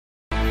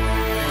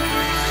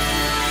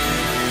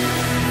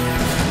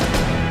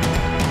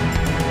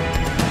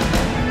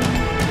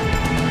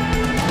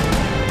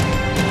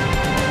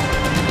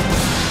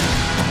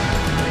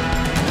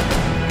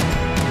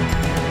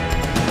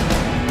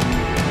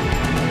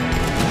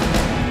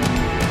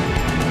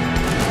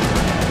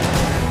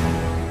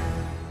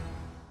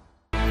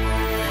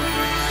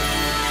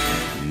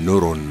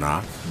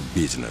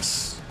ቢዝነስ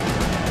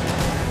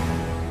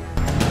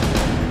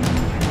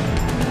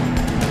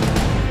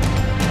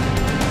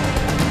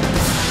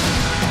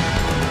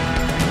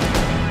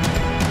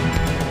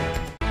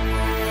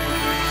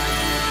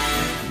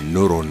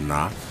ኑሮ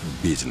ena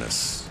ቢዝነስ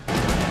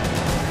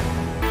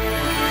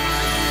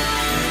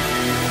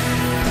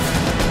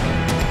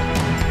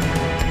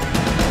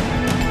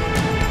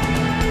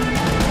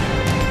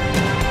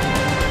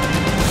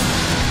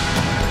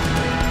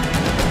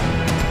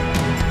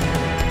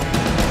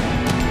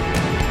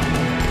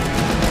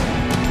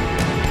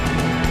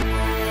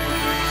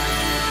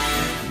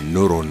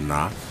ኑሮ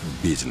ena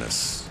ቢዝነስ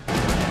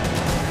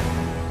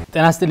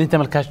ጤና ይስጥልኝ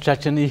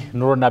ተመልካቾቻችን ይህ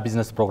ኑሮ ena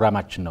ቢዝነስ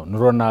ፕሮግራማችን ነው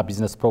ኑሮ ena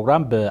ቢዝነስ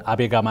ፕሮግራም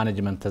በአቤጋ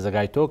ማኔጅመንት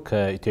ተዘጋጅቶ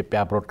ከኢትዮጵያ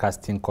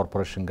ብሮድካስቲንግ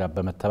ኮርፖሬሽን ጋር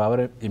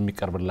በመተባበር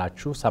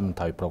የሚቀርብላችሁ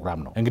ሳምንታዊ ፕሮግራም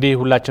ነው እንግዲህ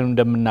ሁላችንም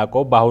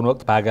እንደምናውቀው በአሁኑ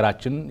ወቅት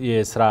በሀገራችን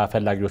የስራ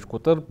ፈላጊዎች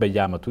ቁጥር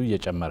በየአመቱ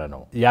እየጨመረ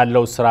ነው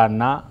ያለው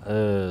ስራና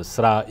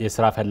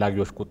የስራ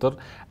ፈላጊዎች ቁጥር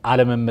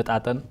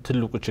አለመመጣጠን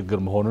ትልቁ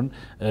ችግር መሆኑን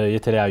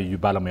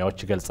የተለያዩ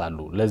ባለሙያዎች ይገልጻሉ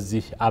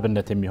ለዚህ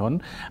አብነት የሚሆን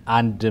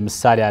አንድ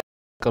ምሳሌ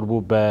ቅርቡ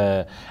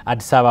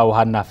በአዲስ አበባ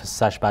ውሃና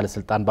ፍሳሽ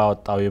ባለስልጣን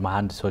ባወጣው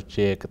የመሐንዲሶች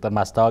የቅጥር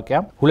ማስታወቂያ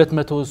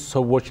 200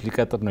 ሰዎች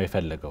ሊቀጥር ነው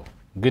የፈለገው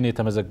ግን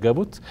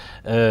የተመዘገቡት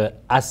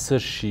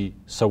 10000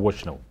 ሰዎች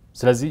ነው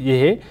ስለዚህ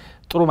ይሄ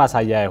ጥሩ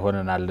ማሳያ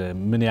ይሆነናል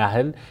ምን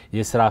ያህል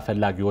የስራ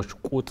ፈላጊዎች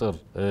ቁጥር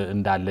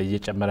እንዳለ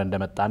እየጨመረ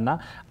እንደመጣና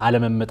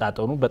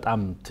አለመመጣጠኑ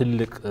በጣም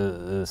ትልቅ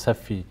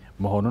ሰፊ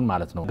መሆኑን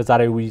ማለት ነው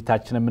በዛሬው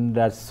ውይይታችን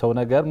የምንዳስሰው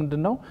ነገር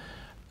ምንድነው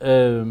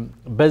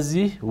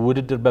በዚህ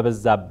ውድድር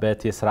በበዛበት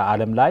የስራ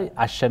ዓለም ላይ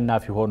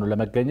አሸናፊ ሆኖ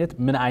ለመገኘት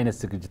ምን አይነት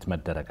ዝግጅት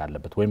መደረግ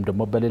አለበት ወይም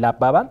ደግሞ በሌላ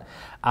አባባል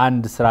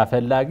አንድ ስራ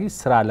ፈላጊ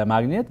ስራ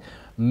ለማግኘት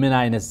ምን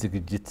አይነት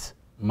ዝግጅት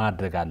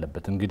ማድረግ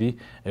አለበት እንግዲህ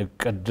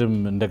ቀድም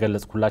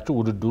እንደገለጽኩላችሁ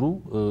ውድድሩ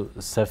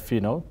ሰፊ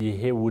ነው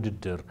ይሄ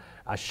ውድድር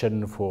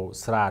አሸንፎ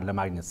ስራ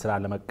ለማግኘት ስራ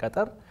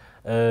ለመቀጠር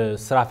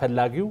ስራ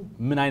ፈላጊው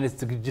ምን አይነት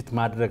ዝግጅት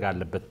ማድረግ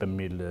አለበት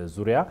በሚል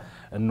ዙሪያ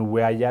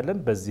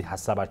እንወያያለን በዚህ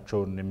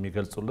ሐሳባቸውን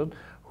የሚገልጹልን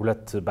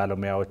ሁለት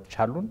ባለሙያዎች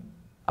አሉን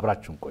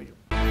አብራችሁን ቆዩ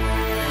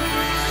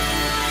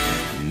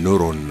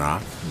ኑሮ ena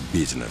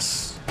ቢዝነስ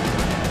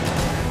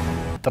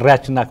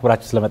ጥሪያችንና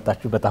አክብራችሁ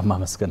ስለመጣችሁ በጣም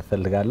ማመስገን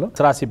ፈልጋለሁ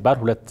ስራ ሲባል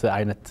ሁለት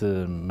አይነት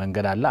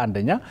መንገድ አለ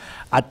አንደኛ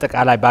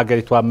አጠቃላይ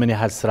በአገሪቷ ምን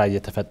ያህል ስራ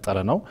እየተፈጠረ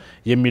ነው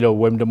የሚለው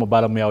ወይም ደግሞ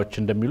ባለሙያዎች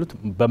እንደሚሉት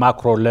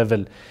በማክሮ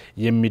ሌቭል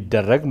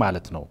የሚደረግ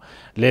ማለት ነው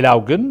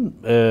ሌላው ግን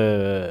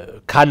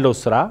ካለው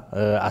ስራ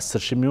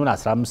 10000 ሚሆን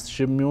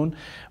 15000 ሚሆን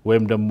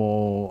ወይም ደግሞ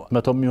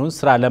 100 ሚሆን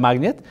ስራ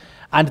ለማግኘት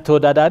አንድ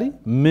ተወዳዳሪ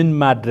ምን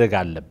ማድረግ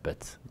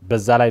አለበት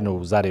በዛ ላይ ነው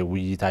ዛሬ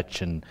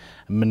ውይይታችን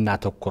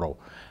ምናተኩረው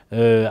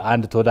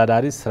አንድ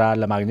ተወዳዳሪ ስራ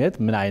ለማግኘት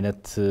ምን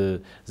አይነት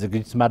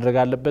ዝግጅት ማድረግ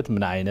አለበት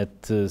ምን አይነት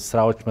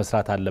ስራዎች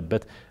መስራት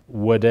አለበት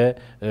ወደ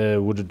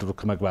ውድድሩ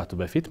ከመግባቱ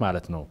በፊት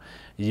ማለት ነው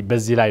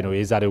በዚህ ላይ ነው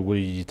የዛሬው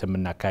ውይይት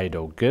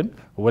የምናካሂደው ግን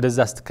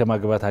ወደዛ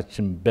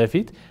ከመግባታችን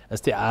በፊት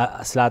እስቲ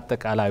ስለ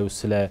አጠቃላዩ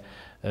ስለ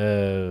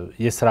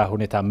የስራ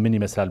ሁኔታ ምን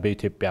ይመስላል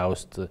በኢትዮጵያ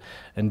ውስጥ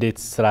እንዴት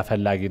ስራ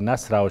ፈላጊና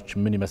ስራዎች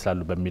ምን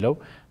ይመስላሉ በሚለው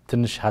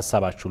ትንሽ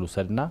ሐሳባችሁ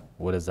ልውሰድና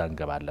ወደዛ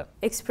እንገባለን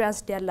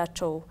ኤክስፒሪየንስ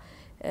ያላቸው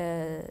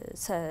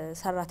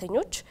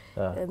ሰራተኞች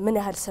ምን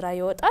ያህል ስራ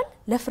ይወጣል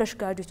ለፍሬሽ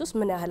ግራጁዌት ውስጥ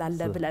ምን ያህል አለ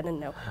ብለን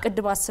ነው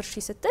ቅድም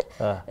 10000 ስትል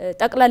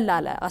ጠቅላላ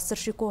አለ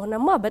 10000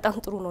 ከሆነማ በጣም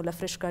ጥሩ ነው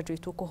ለፍሬሽ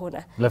ግራጁዌቱ ከሆነ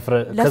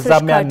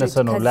ከዛም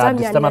ያነሰ ነው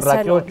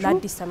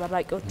ለአዲስ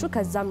ተመራቂዎቹ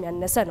ከዛም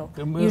ያነሰ ነው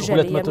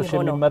ዩዥዋሊ 200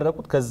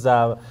 የሚመረቁት ከዛ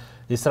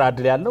የስራ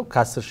ዕድል ያለው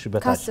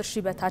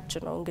ከ10000 በታች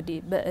ነው እንግዲህ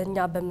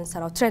እኛ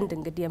በመንሰራው ትሬንድ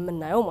እንግዲህ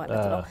የምናየው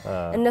ማለት ነው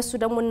እነሱ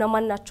ደግሞ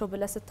እነማን ናቸው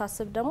ብለ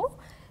ስታስብ ደግሞ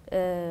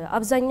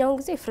አብዛኛውን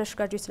ጊዜ ፍሬሽ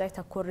ግራጁዌት ላይ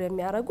ተኮር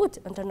የሚያረጉት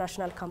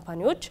ኢንተርናሽናል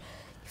ካምፓኒዎች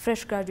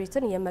ፍሬሽ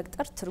ግራጁዌትን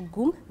የመቅጠር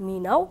ትርጉም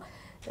ሚናው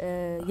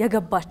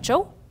የገባቸው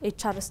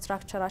ኤችአር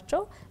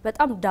ስትራክቸራቸው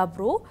በጣም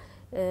ዳብሮ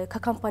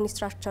ከካምፓኒ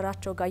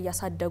ስትራክቸራቸው ጋር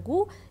ያሳደጉ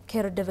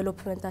ኬር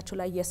ዴቨሎፕመንታቸው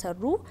ላይ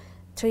እየሰሩ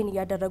ትሬን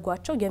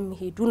ያደረጓቸው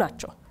የሚሄዱ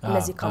ናቸው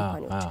እነዚህ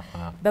ካምፓኒዎች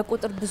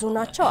በቁጥር ብዙ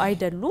ናቸው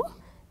አይደሉም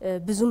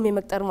ብዙም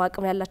የመቅጠር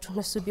ማቅም ያላቸው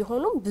እነሱ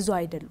ቢሆኑም ብዙ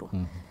አይደሉም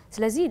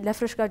ስለዚህ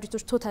ለፍሬሽ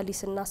ግራጁዌቶች ቶታሊ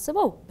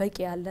ስናስበው በቂ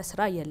ያለ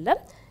ስራ የለም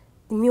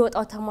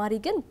የሚወጣው ተማሪ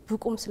ግን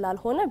ብቁም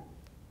ስላልሆነ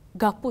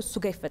ጋፑ እሱ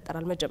ጋር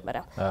ይፈጠራል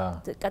መጀመሪያ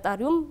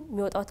ቀጣሪውም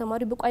የሚወጣው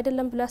ተማሪ ብቁ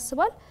አይደለም ብለ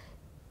ያስባል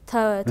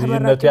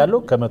ተመራቂ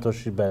ያለው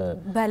ከ100000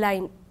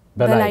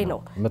 በላይ ነው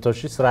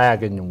 100000 ስራ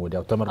ያገኝም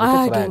ወዲያው ተመርቆ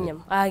ስራ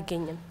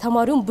አያገኝም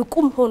ተማሪውም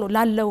ብቁም ሆኖ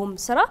ላለውም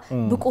ስራ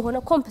ብቁ ሆነ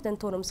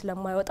ኮምፒተንት ሆኖም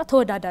ስለማይወጣ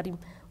ተወዳዳሪም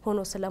ሆኖ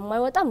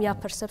ስለማይወጣም ያ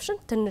ፐርሰፕሽን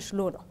ትንሽ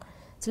ሎ ነው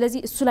ስለዚህ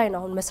እሱ ላይ ነው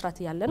አሁን መስራት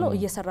ያለ ነው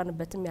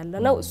እየሰራንበትም ያለ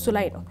ነው እሱ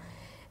ላይ ነው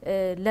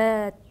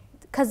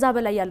ከዛ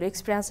በላይ ያለው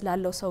ኤክስፒሪየንስ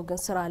ላለው ሰው ግን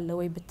ስራ አለ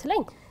ወይ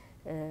ብትለኝ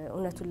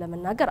እውነቱን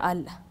ለመናገር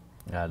አለ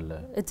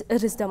it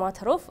is the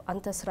matter of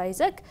አንተ ስራ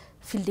ይዘክ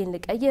ፊልድን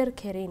ለቀየር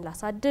ከሬን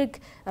ላሳድግ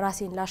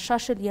ራሴን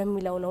ላሻሽል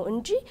የሚለው ነው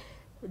እንጂ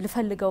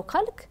ልፈልገው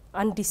ካልክ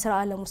አንዲ ስራ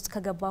ዓለም ውስጥ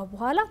ከገባ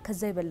በኋላ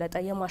ከዛ ይበለጠ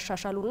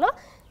የማሻሻሉና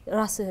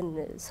ራስን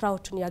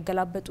ስራዎችን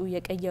ያገላበጡ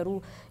የቀየሩ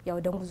ያው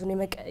ደሞዙን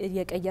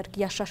የቀየርክ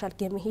ያሻሻልክ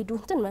የሚሄዱ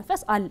እንትን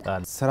መንፈስ አለ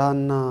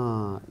ስራና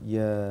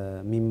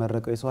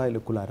የሚመረቀው የሰው ኃይል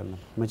እኩል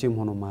አይደለም መቼም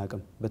ሆኖ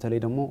ማያቀም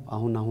በተለይ ደግሞ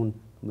አሁን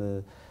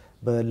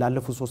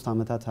በላለፉት 3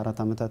 አመታት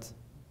 4 አመታት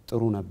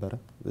ጥሩ ነበር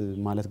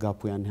ማለት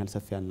ጋፑ ያን ያህል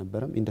ሰፊ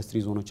አልነበረም ኢንዱስትሪ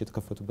ዞኖች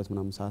የተከፈቱበት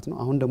ምናምን ሰዓት ነው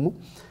አሁን ደግሞ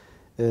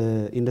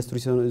ኢንዱስትሪ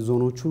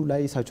ዞኖቹ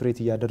ላይ ሳቹሬት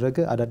ያደረገ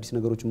አዳዲስ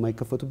ነገሮች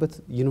የማይከፈቱበት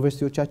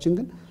ዩኒቨርሲቲዎቻችን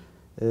ግን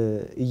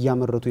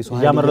እያመረቱ የሰው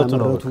ኃይል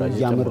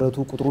እያመረቱ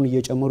ቁጥሩን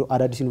እየጨመሩ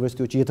አዳዲስ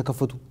ዩኒቨርሲቲዎች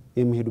እየተከፈቱ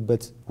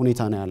የሚሄዱበት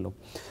ሁኔታ ነው ያለው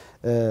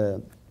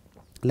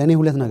ለኔ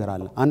ሁለት ነገር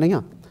አለ አንደኛ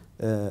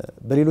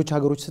በሌሎች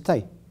ሀገሮች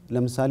ስታይ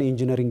ለምሳሌ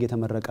ኢንጂነሪንግ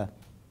የተመረቀ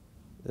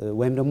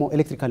ወይም ደግሞ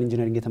ኤሌክትሪካል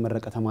ኢንጂነሪንግ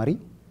የተመረቀ ተማሪ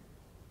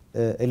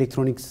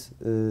ኤሌክትሮኒክስ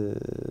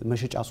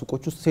መሸጫ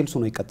ሱቆች ውስጥ ሴልስ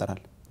ሆኖ ይቀጠራል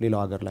ሌላው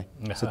ሀገር ላይ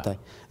ስታይ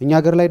እኛ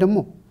ሀገር ላይ ደግሞ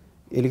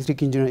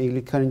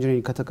ኤሌክትሪካል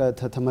ኢንጂነሪንግ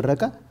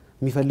ከተመረቀ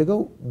የሚፈልገው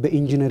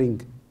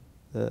በኢንጂነሪንግ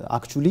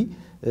አክቹሊ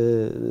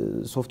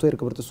ሶፍትዌር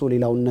ቅብርጥሶ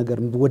ሌላውን ነገር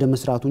ወደ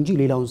መስራቱ እንጂ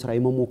ሌላውን ስራ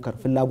የመሞከር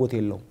ፍላጎት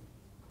የለው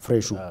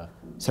ፍሬሹ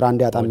ስራ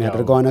እንዲያጣ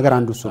የሚያደርገው ነገር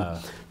አንዱ እሱ ነው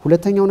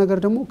ሁለተኛው ነገር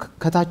ደግሞ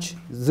ከታች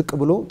ዝቅ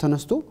ብሎ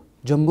ተነስቶ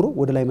ጀምሮ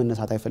ወደ ላይ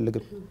መነሳት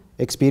አይፈልግም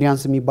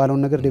ኤክስፒሪየንስ የሚባለው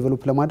ነገር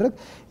ዴቨሎፕ ለማድረግ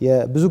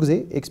ብዙ ጊዜ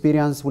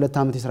ኤክስፒሪየንስ 2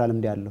 አመት የስራ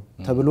ልምድ ያለው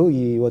ተብሎ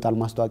ይወጣል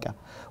ማስተዋቂያ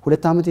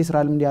 2 አመት የስራ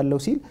ልምድ ያለው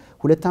ሲል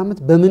 2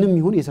 አመት በምንም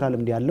ይሁን የስራ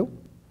ልምድ ያለው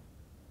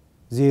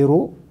 0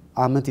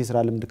 አመት የስራ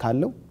ልምድ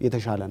ካለው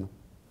የተሻለ ነው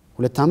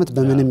 2 አመት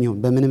በምንም ይሁን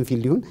በምንም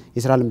ፊልድ ይሁን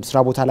የስራ ልምድ ስራ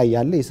ቦታ ላይ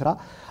ያለ የስራ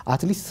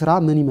አትሊስት ስራ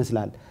ምን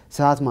ይመስላል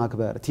ሰዓት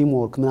ማክበር ቲም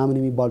ወርክ ምናምን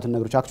የሚባሉት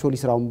ነገሮች አክቹአሊ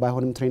ስራውን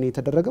ባይሆንም ትሬኒንግ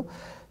የተደረገው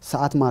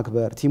ሰዓት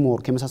ማክበር ቲም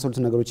ወርክ የመሳሰሉት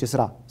ነገሮች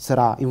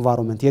ስራ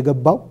ኢንቫይሮንመንት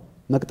የገባው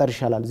መቅጠር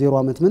ይሻላል 0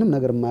 አመት ምንም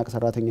ነገር የማያውቅ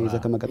ሰራተኛ ይዘ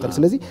ከመቀጠል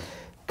ስለዚህ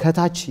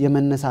ከታች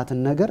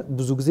የመነሳትን ነገር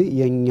ብዙ ጊዜ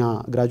የኛ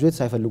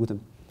ግራጁዌትስ አይፈልጉትም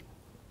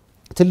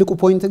ትልቁ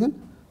ፖይንት ግን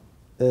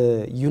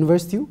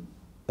ዩኒቨርሲቲው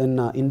እና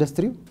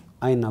ኢንዱስትሪው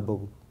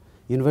አይናበቡም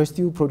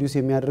ዩኒቨርሲቲው ፕሮዲዩስ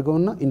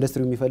የሚያደርገውና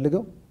ኢንዱስትሪው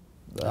የሚፈልገው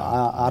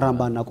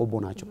አራምባና ቆቦ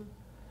ናቸው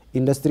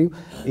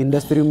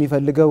ኢንዱስትሪው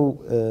የሚፈልገው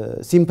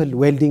ሲምፕል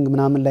ዌልዲንግ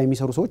ምናምን ላይ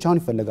የሚሰሩ ሰዎች አሁን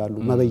ይፈልጋሉ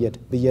መበየድ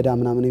ብየዳ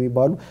ምናምን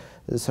የሚባሉ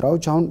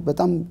ስራዎች አሁን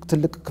በጣም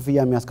ትልቅ ክፍያ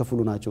የሚያስከፍሉ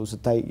ናቸው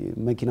ስታይ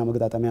መኪና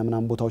መገጣጠሚያ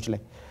ምናምን ቦታዎች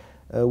ላይ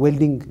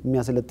ዌልዲንግ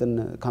የሚያሰለጥን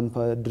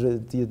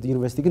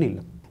ዩኒቨርሲቲ ግን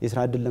የለም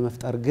የስራ ዕድል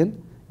ለመፍጠር ግን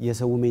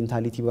የሰው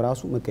ሜንታሊቲ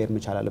በራሱ መቀየር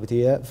መቻል አለበት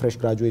የፍሬሽ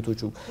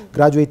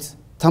ግራጁዌት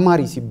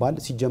ተማሪ ሲባል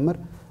ሲጀመር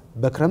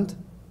በክረምት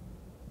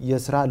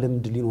የስራ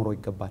ልምድ ሊኖረው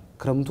ይገባል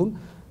ክረምቱን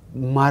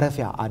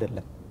ማረፊያ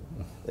አይደለም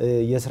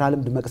የስራ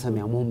ልምድ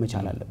መቅሰሚያ መሆን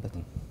መቻል አለበት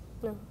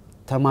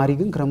ተማሪ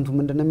ግን ክረምቱ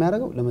ምንድነው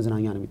የሚያደርገው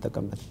ለመዝናኛ ነው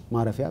የሚጠቀምበት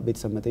ማረፊያ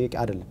ቤተሰብ መጠየቅ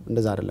አይደለም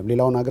እንደዛ አይደለም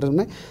ሌላውን ሀገር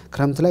ላይ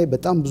ክረምት ላይ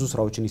በጣም ብዙ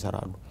ስራዎችን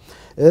ይሰራሉ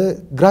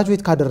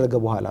ግራጁዌት ካደረገ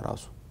በኋላ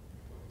ራሱ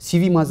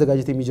ሲቪ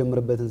ማዘጋጀት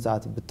የሚጀምርበትን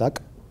ሰዓት ብታቅ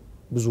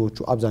ብዙዎቹ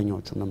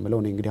አብዛኛዎቹ ነው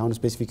ማለት ነው እንግዲህ አሁን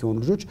ስፔሲፊክ የሆኑ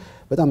ልጆች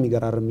በጣም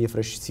የሚገራርም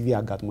የፍሬሽ ሲቪ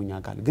አጋጥሞኛ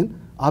አካል ግን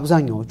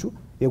አብዛኛዎቹ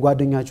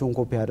የጓደኛቸውን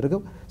ኮፒ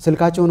አድርገው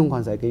ስልካቸውን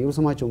እንኳን ሳይቀይሩ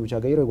ስማቸውን ብቻ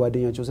ቀይረው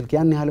የጓደኛቸው ስልክ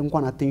ያን ያህል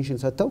እንኳን አቴንሽን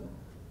ሰጥተው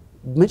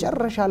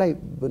መጨረሻ ላይ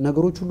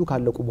ነገሮች ሁሉ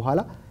ካለቁ በኋላ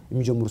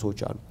የሚጀምሩ ሰዎች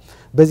አሉ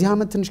በዚህ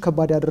አመት ትንሽ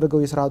ከባድ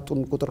ያደረገው የስራ አጡን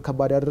ቁጥር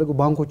ከባድ ያደረገው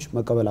ባንኮች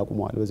መቀበል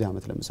አቁመዋል በዚህ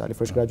አመት ለምሳሌ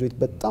ፍሬሽ ግራጁዌት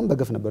በጣም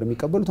በገፍ ነበር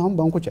የሚቀበሉት አሁን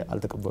ባንኮች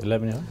አልተቀበሉም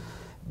ለምን ይሆን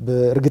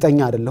በእርግጠኛ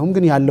አይደለሁም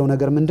ግን ያለው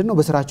ነገር ምንድነው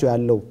በስራቸው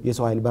ያለው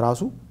የሰው ኃይል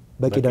በራሱ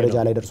በቂ ደረጃ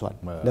ላይ ደርሷል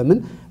ለምን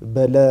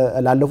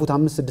ላለፉት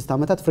 5-6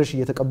 አመታት ፍሬሽ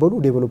እየተቀበሉ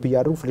ዴቨሎፕ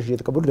ያደርጉ ፍሬሽ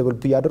እየተቀበሉ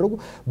ዴቨሎፕ ያደርጉ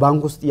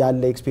ባንክ ውስጥ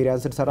ያለ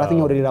ኤክስፒሪየንስ ሰራተኛ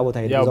ወደ ሌላ ቦታ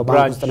ሄደው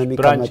ባንክ ውስጥ ነው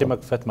የሚቀመጠው ብራንች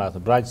መክፈት ማለት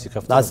ብራንች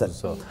ሲከፍቱ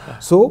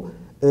ሶ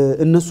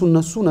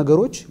እነሱ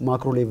ነገሮች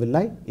ማክሮ ሌቭል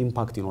ላይ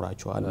ኢምፓክት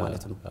ይኖራቸዋል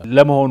ማለት ነው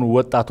ለመሆኑ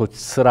ወጣቶች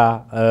ስራ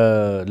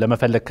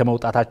ለመፈለግ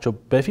ከመውጣታቸው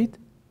በፊት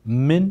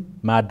ምን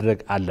ማድረግ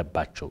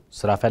አለባቸው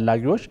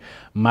ስራፈላጊዎች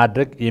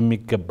ማድረግ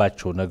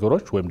የሚገባቸው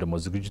ነገሮች ወይም ደግሞ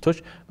ዝግጅቶች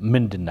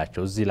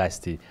ምንድናቸው እዚህ ላይ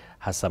እስቲ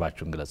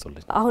ሐሳባችሁን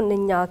ግለጹልኝ አሁን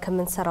እኛ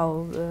ከመንሰራው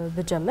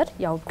በጀመር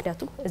ያው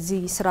ምክንያቱም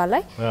እዚህ ስራ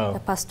ላይ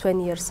ፓስት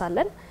 20 years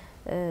አለን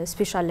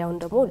ስፔሻሊ አሁን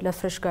ደግሞ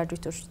ለፍሬሽ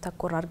ግራጁዌቶች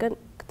ተኮር አድርገን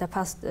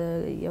ፓስት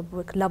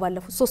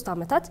ለባለፉት 3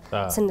 አመታት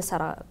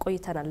ስንሰራ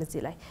ቆይተናል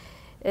እዚህ ላይ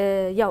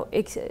ያው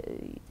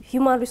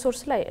ሂውማን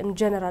ሪሶርስ ላይ ኢን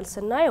ጀነራል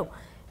ስናየው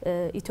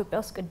ኢትዮጵያ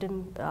ውስጥ ቅድም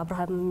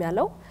አብርሃም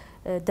የሚያለው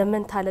the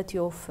mentality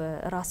of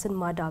ራስን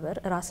ማዳበር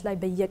ራስ ላይ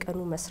በየቀኑ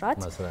መስራት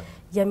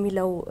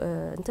የሚለው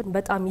እንትን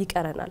በጣም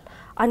ይቀረናል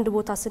አንድ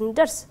ቦታ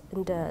ስንደርስ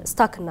እንደ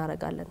ስታክ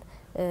እናረጋለን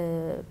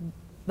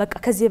በቃ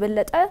ከዚህ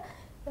የበለጠ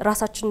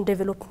ራሳችንን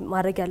ዴቨሎፕ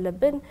ማድረግ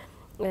ያለብን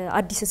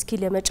አዲስ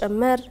ስኪል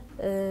የመጨመር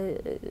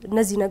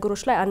እነዚህ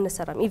ነገሮች ላይ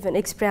አንሰራም ኢቭን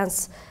ኤክስፒሪየንስ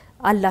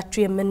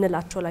አላችሁ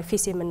የምንላቸው ላይ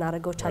ፌስ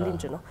የምናረጋው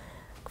ቻሌንጅ ነው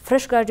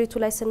ፍሬሽ ግራጁዌቱ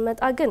ላይ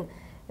ስንመጣ ግን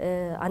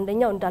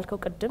አንደኛው እንዳልከው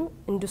ቅድም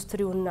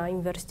ኢንዱስትሪውና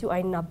ዩኒቨርሲቲው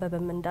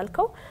አይናበበም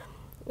እንዳልከው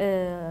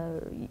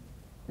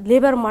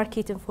ሌበር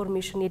ማርኬት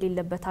ኢንፎርሜሽን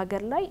የሌለበት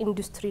ሀገር ላይ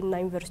ኢንዱስትሪና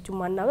ዩኒቨርሲቲው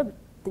ማናበብ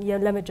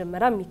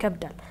ለመጀመሪያም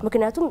ይከብዳል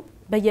ምክንያቱም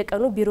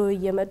በየቀኑ ቢሮ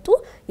እየመጡ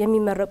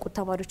የሚመረቁት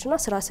ተማሪዎችና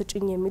ስራ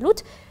ስጭኝ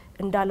የሚሉት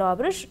እንዳለው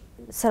አብርሽ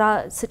ስራ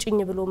ስጭኝ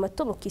ብሎ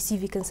መጥቶ ኦኬ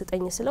ሲቪ ከን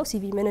ስጠኝ ስለው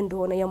ሲቪ ምን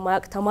እንደሆነ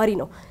የማያቅ ተማሪ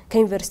ነው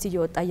ከዩኒቨርሲቲ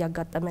እየወጣ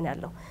ያጋጠመን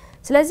ያለው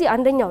ስለዚህ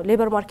አንደኛው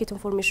ሌበር ማርኬት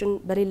ኢንፎርሜሽን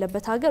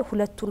በሌለበት ሀገር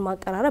ሁለቱን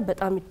ማቀራረብ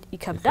በጣም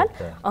ይከብዳል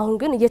አሁን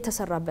ግን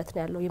እየተሰራበት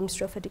ነው ያለው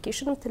የሚኒስትሪ ኦፍ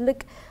ኤዱኬሽንም ትልቅ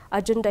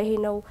አጀንዳ ይሄ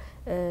ነው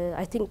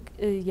አይ ቲንክ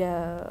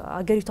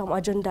የአገሪቷም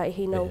አጀንዳ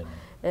ይሄ ነው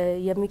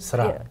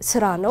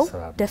ስራ ነው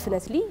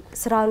ዴፊኒትሊ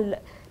ስራ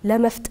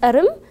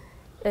ለመፍጠርም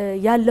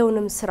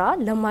ያለውንም ስራ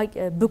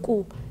ብቁ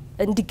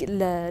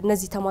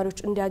ለነዚህ ተማሪዎች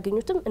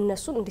እንዲያገኙትም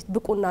እነሱን እንዴት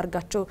ብቁ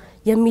እናርጋቸው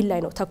የሚል ላይ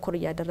ነው ተኮር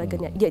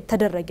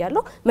ተደረገ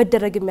ያለው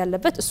መደረግም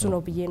ያለበት እሱ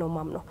ነው ብዬ ነው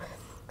ማምነው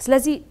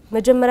ስለዚህ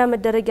መጀመሪያ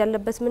መደረግ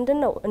ያለበት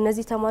ምንድነው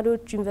እነዚህ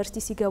ተማሪዎች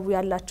ዩኒቨርሲቲ ሲገቡ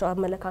ያላቸው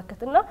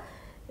አመለካከትና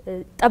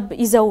ጠብ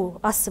ይዘው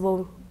አስበው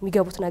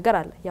የሚገቡት ነገር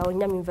አለ ያው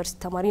እኛም ዩኒቨርሲቲ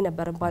ተማሪ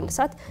ነበርን በአንድ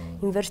ሰዓት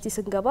ዩኒቨርሲቲ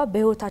ስንገባ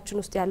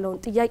በህይወታችን ውስጥ ያለውን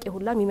ጥያቄ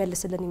ሁላ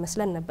የሚመልስልን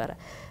ይመስለን ነበር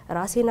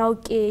ራሴን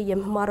አውቄ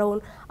የምማረውን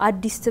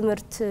አዲስ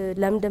ትምህርት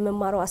ለምንድን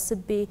መማረው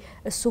አስቤ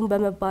እሱን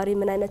በመባሬ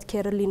ምን አይነት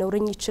ኬር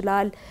ሊኖርኝ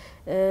ይችላል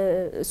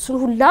እሱን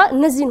ሁላ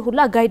እነዚህን ሁላ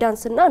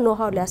ጋይዳንስና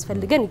ኖሃው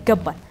ሊያስፈልገን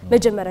ይገባል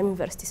መጀመሪያ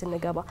ዩኒቨርሲቲ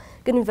ስንገባ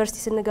ግን ዩኒቨርሲቲ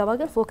ስንገባ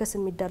ግን ፎከስ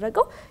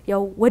የሚደረገው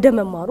ያው ወደ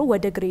መማሩ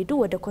ወደ ግሬዱ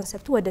ወደ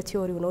ኮንሰፕቱ ወደ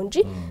ቲዮሪው ነው እንጂ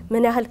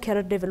ምን ያህል ኬር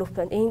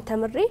ዴቨሎፕመንት ይሄን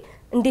ተምሬ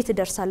እንዴት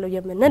ደርሳለሁ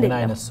የምንል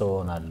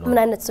ምን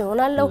አይነት ሰው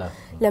ሆናለሁ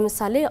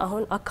ለምሳሌ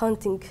አሁን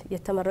አካውንቲንግ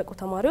የተመረቁ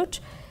ተማሪዎች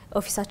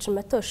ኦፊሳችን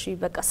መጥተው እሺ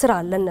በቃ ስራ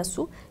ለነሱ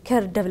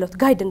ኬር ዴቨሎፕ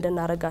ጋይድ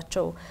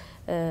እንደናረጋቸው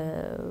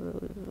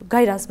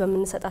ጋይዳንስ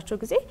በመንሰጣቸው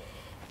ጊዜ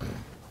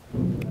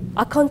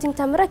አካውንቲንግ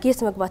ተምረክ የት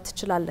መግባት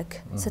ትችላለህ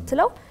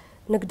ስትለው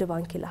ንግድ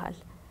ባንክ ይልሃል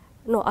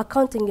ኖ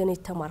አካውንቲንግ ነው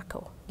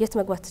የተማርከው የት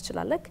መግባት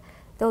ትችላለህ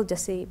they'll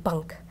just say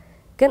ባንክ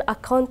ግን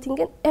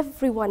አካውንቲንግን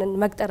ኤቭሪዋንን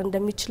መቅጠር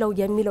እንደሚችለው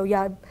የሚለው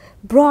ያ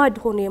ብሮድ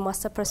ሆኖ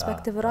የማስተር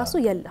ፐርስፔክቲቭ ራሱ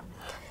የለም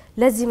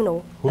ለዚህም ነው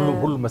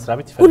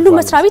ሁሉ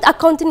መስራቢት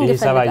አካውንቲንግ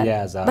ይፈልጋል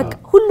በቃ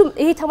ሁሉም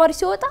ይሄ ተማሪ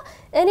ሲወጣ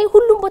እኔ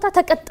ሁሉም ቦታ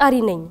ተቀጣሪ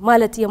ነኝ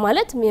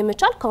ማለት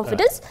የመቻል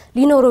ኮንፊደንስ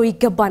ሊኖረው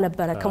ይገባ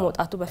ነበር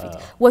ከመውጣቱ በፊት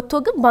ወጥቶ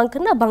ግን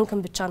ባንክና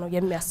ባንክን ብቻ ነው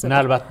የሚያስበው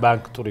ምናልባት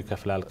ባንክ ጥሩ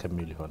ይከፍላል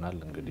ከሚል ይሆናል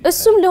እንግዲህ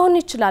እሱም ሊሆን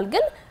ይችላል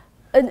ግን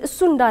እሱ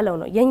እንዳለው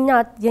ነው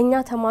የኛ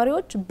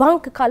ተማሪዎች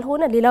ባንክ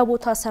ካልሆነ ሌላ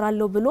ቦታ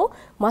ሰራለው ብሎ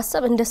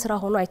ማሰብ እንደ ስራ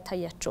ሆኖ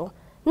አይታያቸው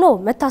ኖ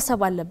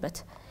መታሰብ አለበት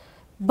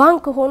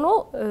ባንክ ሆኖ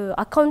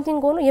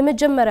አካውንቲንግ ሆኖ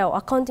የመጀመሪያው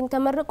አካውንቲንግ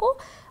ተመርቆ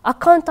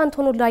አካውንታንት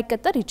ሆኖ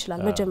ላይቀጠር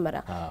ይችላል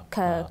መጀመሪያ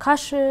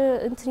ከካሽ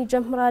እንትን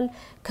ይጀምራል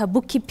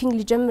ከቡክ ኪፒንግ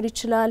ሊጀምር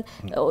ይችላል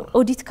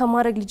ኦዲት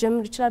ከማድረግ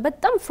ሊጀምር ይችላል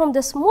በጣም from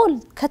the small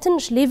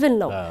ከትንሽ ሌቭል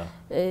ነው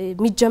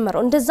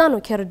የሚጀምረው እንደዛ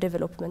ነው ኬር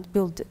ዴቨሎፕመንት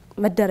ቢልድ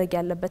መደረግ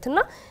ያለበትና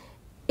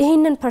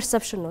ይሄንን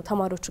ፐርሰፕሽን ነው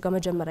ተማሪዎቹ ጋር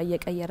መጀመሪያ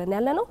እየቀየረን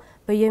ያለ ነው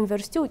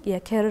በዩኒቨርሲቲው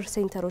የኬሪር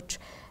ሴንተሮች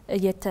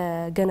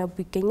እየተገነቡ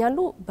ይገኛሉ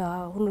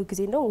በሁሉ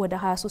ጊዜ ነው ወደ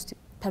 23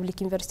 ፐብሊክ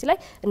ዩኒቨርሲቲ ላይ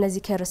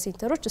እነዚህ ኬሪር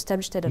ሴንተሮች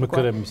ስታብሊሽ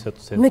ተደርጓል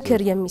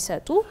ምክር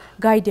የሚሰጡ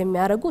ጋይድ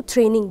የሚያረጉ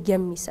ትሬኒንግ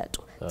የሚሰጡ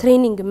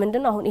ትሬኒንግ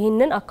ምንድነው አሁን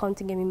ይሄንን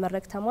አካውንቲንግ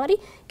የሚመረቅ ተማሪ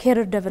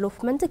ኬሪር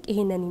ዴቨሎፕመንት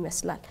ይሄንን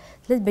ይመስላል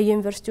ስለዚህ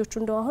በዩኒቨርሲቲዎቹ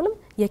እንደው አሁንም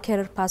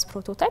የኬሪር ፓስ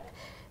ፕሮቶታይፕ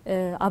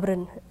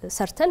አብረን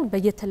ሰርተን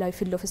በየተለያዩ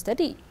ፊልድ ኦፍ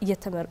ስተዲ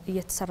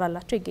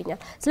እየተሰራላቸው ይገኛል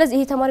ስለዚህ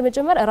ይሄ ተማሪ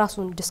መጀመሪያ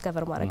ራሱን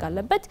ዲስከቨር ማድረግ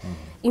አለበት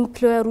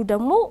ኢምፕሎየሩ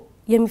ደግሞ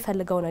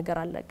የሚፈልገው ነገር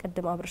አለ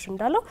ቀደም አብርሽ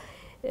እንዳለው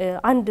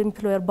አንድ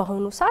ኢምፕሎየር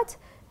በአሁኑ ሰዓት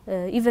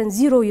ኢቨን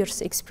 0 years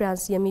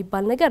experience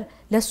የሚባል ነገር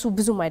ለሱ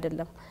ብዙም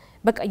አይደለም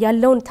በቃ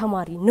ያለውን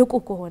ተማሪ ንቁ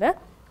ከሆነ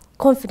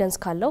ኮንፊደንስ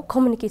ካለው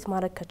ኮሙኒኬት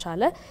ማድረግ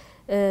ከቻለ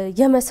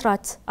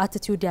የመስራት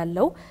አቲቲዩድ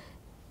ያለው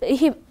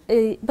ይሄ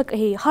በቃ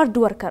ይሄ ሃርድ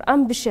ወርከር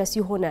አምቢሺየስ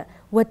የሆነ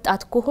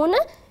ወጣት ከሆነ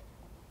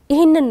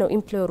ይሄንን ነው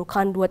ኢምፕሎየሩ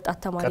ካንድ ወጣት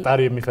ተማሪ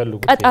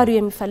ቀጣሪው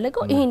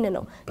የሚፈልገው ይሄንን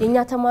ነው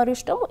የኛ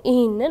ተማሪዎች ደግሞ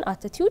ይሄንን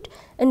አቲቲዩድ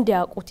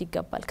እንዲያውቁት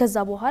ይገባል ከዛ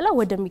በኋላ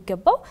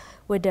ወደሚገባው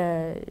ወደ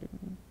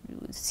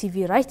ሲቪ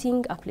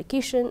ራይቲንግ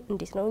አፕሊኬሽን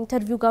እንዴት ነው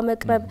ኢንተርቪው ጋር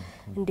መቅረብ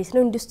እንዴት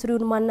ነው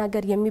ኢንዱስትሪውን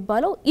ማናገር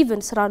የሚባለው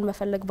ኢቭን ስራን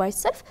መፈለግ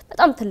ባይሰልፍ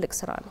በጣም ትልቅ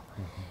ስራ ነው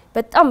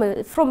በጣም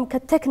ፍሮም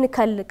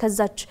ከቴክኒካል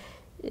ከዛች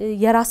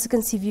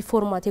የራስክን ሲቪ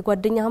ፎርማት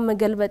የጓደኛህን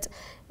መገልበጥ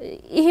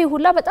ይሄ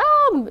ሁላ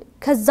በጣም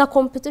ከዛ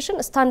ኮምፒቲሽን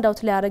ስታንድ አውት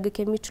ሊያረግክ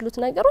የሚችሉት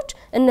ነገሮች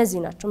እነዚህ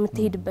ናቸው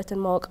የምትሄድበትን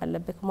ማወቅ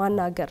አለበት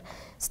ማናገር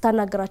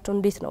ስታናገራቸው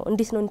እንዴት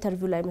ነው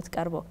ኢንተርቪው ላይ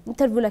የምትቀርበው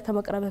ኢንተርቪው ላይ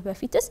ከመቅረብህ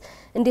በፊትስ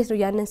እንዴት ነው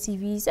ያንን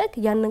ሲቪ ይዘክ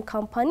ያንን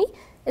ካምፓኒ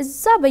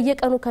እዛ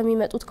በየቀኑ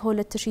ከሚመጡት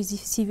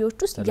ከ2000 ሲቪዎች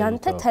ውስጥ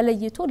ያንተ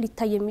ተለይቶ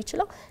ሊታይ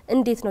የሚችለው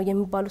እንዴት ነው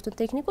የሚባሉትን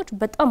ቴክኒኮች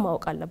በጣም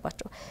ማወቅ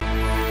አለባቸው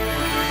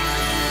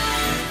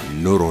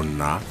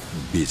ኑሮና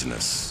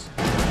ቢዝነስ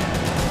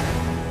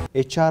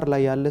ኤችአር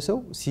ላይ ያለ ሰው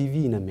ሲቪ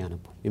ነው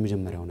የሚያነበው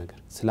የመጀመሪያው ነገር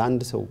ስለ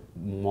አንድ ሰው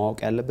ማወቅ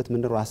ያለበት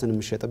ምንድነው ራስን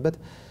የምትሸጥበት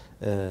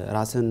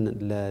ራስን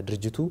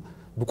ለድርጅቱ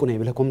ብቁ ነኝ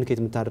ብለህ ኮሙኒኬት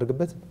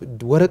የምታደርግበት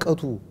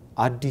ወረቀቱ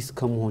አዲስ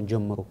ከመሆን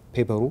ጀምሮ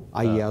ፔፐሩ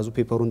አያያዙ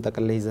ፔፐሩን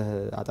ጠቅልለህ ይዘህ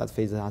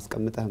አጣጥፈህ ይዘህ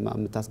አስቀምጠህ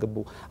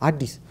የምታስገባው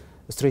አዲስ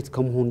ስትሬት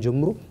ከመሆን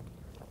ጀምሮ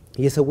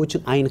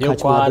የሰዎችን አይን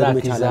ካች ማድረግ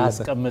መቻል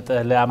አስቀምጠህ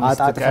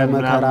ለአምስት ቀን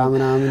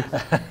ምናምን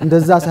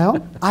እንደዛ ሳይሆን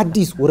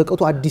አዲስ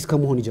ወረቀቱ አዲስ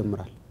ከመሆን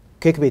ይጀምራል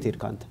ኬክ ቤት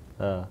ሄድክ አንተ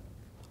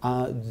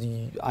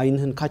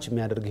አይንህን ካች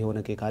የሚያደርግ የሆነ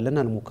ኬክ አለና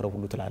እንሞክረው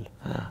ሁሉ ትላለህ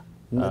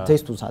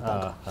ቴስቱን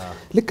ሳታውቅ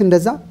ልክ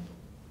እንደዛ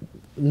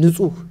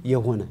ንጹህ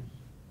የሆነ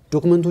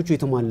ዶክመንቶቹ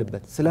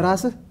የተሟሉበት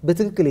ስለራስህ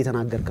በትክክል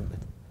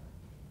የተናገርክበት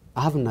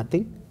I have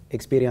nothing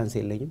experience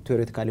የለኝም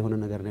theoretical የሆነ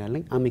ነገር ነው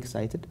ያለኝ I'm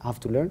excited have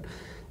to learn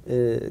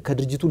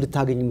ከድርጅቱ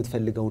ልታገኝ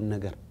የምትፈልገውን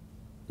ነገር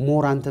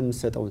ሞር አንተ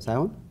የምትሰጠውን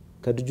ሳይሆን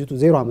ከድርጅቱ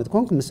 0 አመት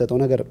ኮንክ የምትሰጠው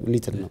ነገር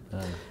ሊትል ነው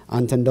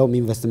አንተ እንደውም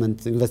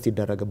ኢንቨስት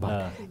ይደረግባል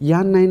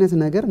ያን አይነት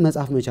ነገር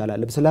መጻፍ መቻል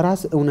አለብህ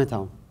ስለራስ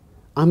እውነታው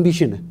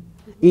አምቢሽን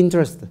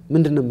ኢንትረስት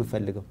ምንድነው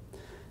የምፈልገው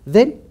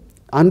then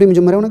አንዱ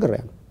የመጀመሪያው ነገር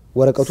ያ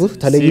ወረቀቱ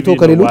ተለይቶ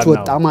ከሌሎች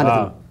ወጣ ማለት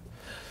ነው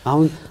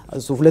አሁን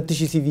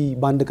 2000 ሲቪ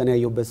ባንድ ቀን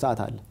ያየሁበት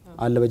ሰዓት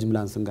አለ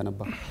በጅምላን ስንገነባ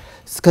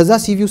እስከዛ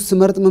ሲቪ ውስጥ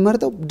ስመርጥ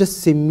መመርጠው ደስ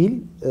የሚል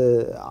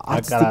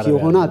አርቲስቲክ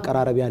የሆነ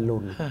አቀራረብ ያለው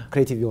ነው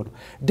ክሬቲቭ የሆነ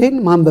then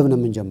ማንበብ ነው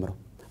የምንጀምረው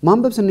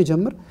ማንበብ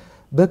ስንጀምር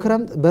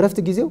በክረምት በረፍት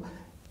ጊዜው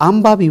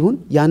አንባቢውን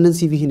ያንን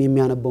ሲቪህን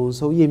የሚያነባውን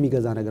ሰው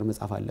የሚገዛ ነገር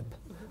መጻፍ አለበት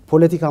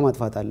ፖለቲካ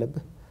ማጥፋት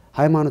አለበት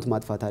ሃይማኖት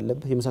ማጥፋት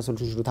አለበት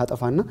የመሳሰሉት ሁሉ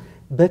ታጠፋና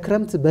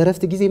በክረምት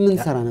በረፍት ጊዜ ምን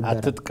ሰራ ነበር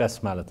አትጥቀስ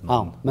ማለት ነው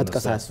አዎ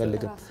መጥቀስ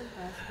አያስፈልግም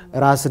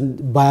ራስን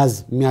ባያዝ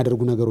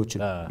የሚያደርጉ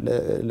ነገሮችን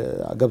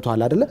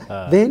ገብቷል አይደለ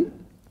then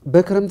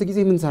በክረምት ጊዜ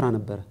ምን ሰራ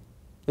ነበር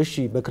እሺ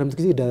በክረምት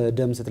ጊዜ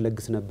ደም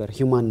ስትለግስ ነበር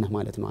ሂዩማን ነህ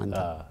ማለት ነው አንተ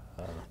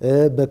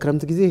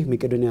በክረምት ጊዜ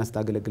መቄዶኒያ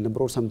ያስታገለግል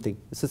ነበር or something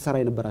ስትሰራ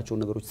የነበራቸው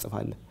ነገሮች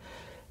ጽፋለህ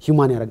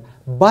ሂዩማን ያረጋ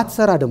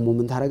ባትሰራ ደግሞ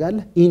ምን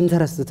ታረጋለህ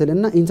ኢንተረስት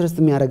ትልና ኢንተረስት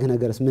የሚያረግ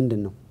ነገርስ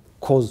ምንድነው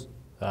ኮዝ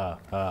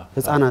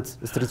ህፃናት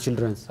ስትሪት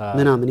ቺልድረንስ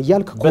ምናምን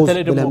ይያልክ ኮዝ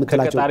ብለህ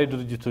ምትላቸው ከቀጣሪ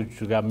ድርጅቶች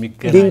ጋር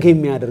ሊንክ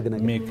የሚያደርግ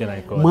ነገር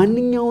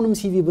ማንኛውንም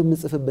ሲቪ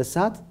በመጽፍበት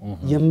ሰዓት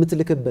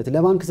የምትልክበት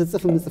ለባንክ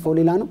ስትጽፍ የምትጽፈው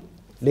ሌላ ነው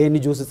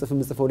ለኤንጂኦ ስትጽፍ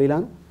የምትጽፈው ሌላ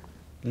ነው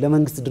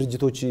ለመንግስት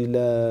ድርጅቶች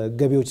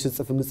ለገቢዎች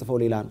ስትጽፍ የምትጽፈው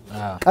ሌላ ነው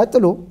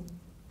ቀጥሎ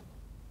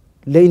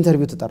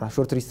ለኢንተርቪው ተጠራ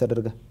ሾርት ሊስት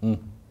ተደረገ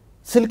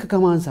ስልክ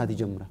ከማንሳት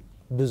ይጀምራል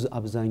ብዙ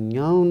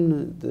አብዛኛውን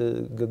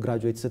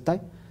ግራጁዌት ስታይ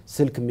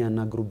ስልክ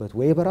የሚያናግሩበት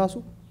ወይ በራሱ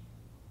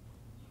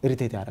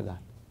ኢሪቴት ያደርጋል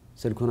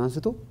ስልኩን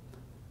አንስቶ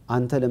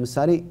አንተ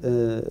ለምሳሌ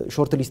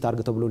ሾርት ሊስት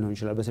አድርገህ ተብሎ ሊሆን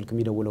ይችላል በስልክ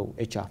የሚደውለው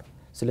ኤችአር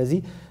ስለዚህ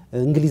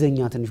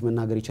እንግሊዘኛ ትንሽ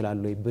መናገር ይችላል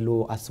ወይ ብሎ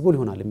አስቦ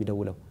ሊሆናል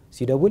የሚደውለው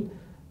ሲደውል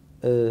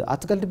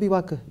አትቀልድብኝ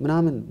ባክህ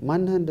ምናምን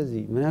ማንህ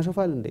እንደዚህ ምን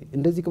ያሾፋል እንዴ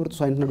እንደዚህ ክብርቱ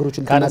አይነት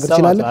ነገሮችን ተናገር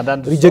ይችላል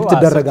ሪጀክት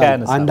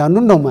ደረጋል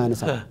አንዳንዱን ነው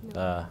ማያነሳ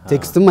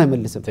ቴክስትም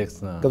አይመልስም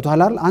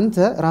ገብቷል አይደል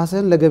አንተ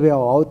ራስህን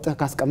ለገበያው አውጥተህ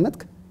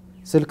ካስቀመጥክ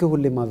ስልክ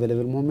ሁሌም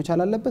አቬሌብል መሆን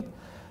መቻል አለበት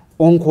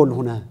ኦን ኮል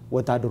ሆነ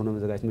ወታደር ነው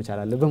መዘጋጀት መቻል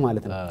አለበት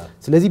ማለት ነው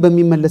ስለዚህ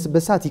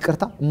በሚመለስበት ሰዓት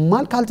ይቅርታ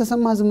ማል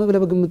ካልተሰማ ዝም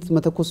ብለህ በግምት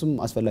መተኮስም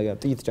አስፈልጋይ ነው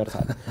ጥይት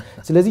ይጨርሳል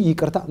ስለዚህ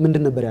ይቅርታ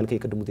ምንድን ነበር ያልከኝ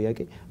ቅድሙ ጥያቄ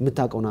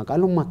ምታቀውና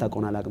አቃለው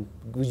ማታቀውና አላቅም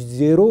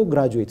ዜሮ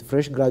ግራጁዌት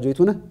ፍሬሽ ግራጁዌት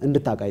ሆነ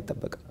እንድታቃ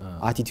አይተበቀ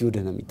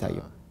አቲቲዩድህ ነው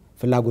የሚታየው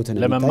ፍላጎትህ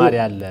ነው ለመማር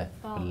ያለ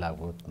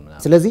ፍላጎት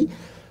ምናምን ስለዚህ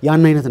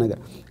ያን አይነት ነገር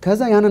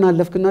ከዛ ያንን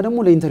አለፍክና ደግሞ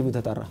ለኢንተርቪው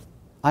ተጠራ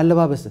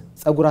አለባበስ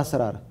ጸጉር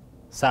አሰራር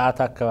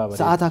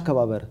ሰዓት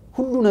አከባበር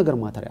ሁሉ ነገር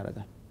ማተር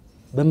ያደርጋል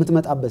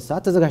በመትመጣበት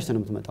ሰዓት ተዘጋጅተህ ነው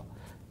የምትመጣው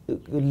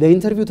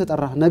ለኢንተርቪው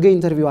ተጠራ ነገ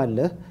ኢንተርቪው አለ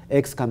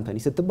ኤክስ ካምፓኒ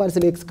ስትባል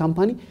ስለ ኤክስ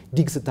ካምፓኒ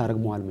ዲግ ስታረግ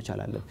መዋል መቻል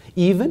አለ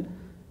ኢቭን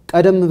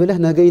ቀደም ብለህ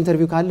ነገ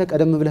ኢንተርቪው ካለ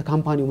ቀደም ብለህ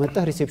ካምፓኒው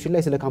መጣህ ሪሴፕሽን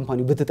ላይ ስለ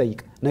ካምፓኒው ብትጠይቅ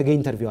ነገ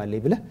ኢንተርቪው አለ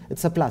ብለህ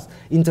ኢትስ ፕላስ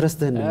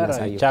ኢንትረስትህን ነው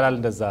የሚያሳየው ይቻላል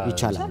እንደዛ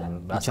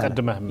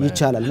አስቀድመህ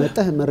ይቻላል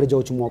መጣህ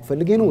መረጃዎችን ማወቅ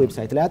ፈልጌ ነው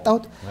ዌብሳይት ላይ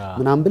አጣሁት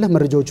ምናምን ብለህ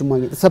መረጃዎችን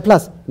ማግኘት ኢትስ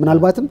ፕላስ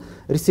ምናልባትም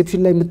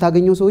ሪሴፕሽን ላይ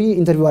የምታገኘው ሰውዬ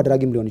ኢንተርቪው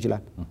አድራጊም ሊሆን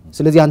ይችላል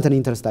ስለዚህ አንተ ነህ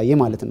ኢንትረስት አየ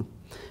ማለት ነው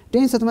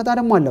ደን ስትመጣ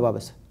ደግሞ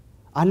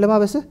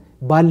አለባበስህ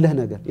ባለህ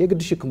ነገር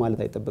የግድ ሽክ ማለት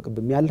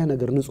አይተበቅብም ያለህ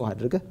ነገር ንጹህ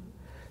አድርገህ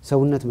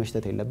ሰውነት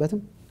መሽተት የለበትም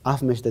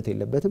አፍ መሽተት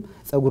የለበትም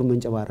ጸጉር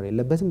መንጨባረር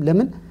የለበትም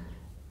ለምን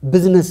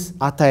ቢዝነስ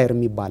አታየር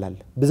የሚባላል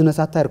ቢዝነስ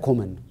አታየር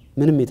ኮመን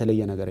ምንም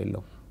የተለየ ነገር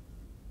የለው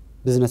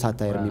ቢዝነስ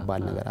አታየር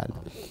የሚባል ነገር አለ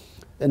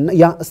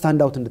ያ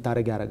ስታንድ አውት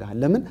እንድታረግ ያረጋል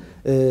ለምን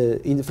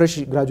ፍሬሽ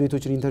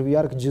ግራጁዌቶችን ኢንተርቪው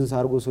ያርክ ጂንስ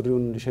አርጎ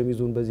ሱሪውን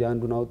ሸሚዙን በዚህ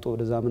አንዱን አውጥቶ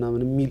ወደዛ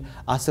ምናምን የሚል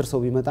 10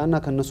 ሰው ቢመጣና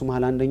ከነሱ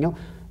መሃል አንደኛው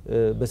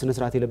በስነ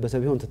ስርዓት የለበሰ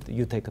ቢሆን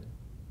ዩታይከም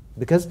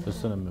because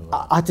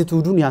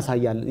attitude-ን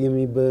ያሳያል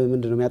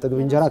ምንድነው የሚያጠግብ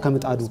እንጀራ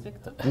ከምጣዱ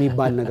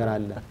የሚባል ነገር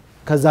አለ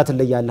ከዛ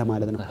ትለያለህ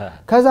ማለት ነው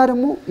ከዛ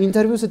ደግሞ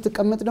ኢንተርቪው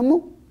ስትቀመጥ ደግሞ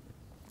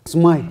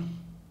ስማይል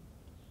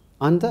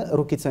አንተ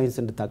ሮኬት ሳይንስ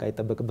እንድታቃ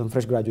ይተበቅብህ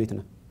ፍሬሽ ግራጁዌት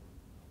ነህ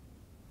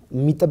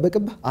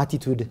የሚተበቅብህ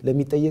አቲቲዩድ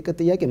ለሚጠየቅ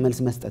ጥያቄ መልስ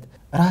መስጠት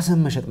ራስን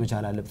መሸጥ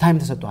መቻል አለበት ታይም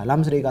ተሰጥቷል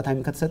 5 ደቂቃ ታይም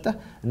ከተሰጠህ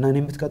እና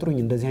እኔም ብትቀጥሩኝ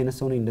እንደዚህ አይነት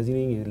ሰው ነኝ እንደዚህ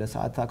ነኝ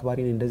ለሰዓት አክባሪ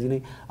ነኝ እንደዚህ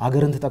ነኝ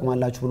አገርን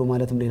ተጠቅማላችሁ ብሎ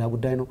ማለትም ሌላ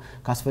ጉዳይ ነው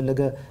ካስፈለገ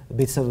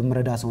ቤተሰብ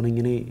ምረዳ ሰው ነኝ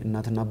እኔ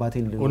እናትና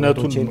አባቴን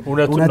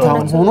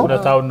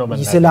እውነታውን ነው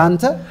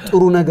ይስላንተ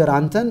ጥሩ ነገር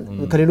አንተን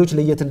ከሌሎች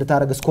ለየት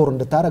እንድታረግ ስኮር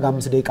እንድታረግ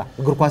 5 ደቂቃ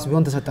እግር ኳስ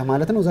ቢሆን ተሰጠህ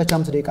ማለት ነው እዛች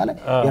 5 ደቂቃ ላይ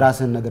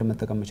የራስህን ነገር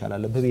መጠቀም መቻል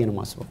አለበት ብዬ ነው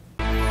ማስበው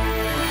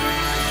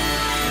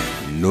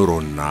ኑሮ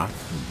ena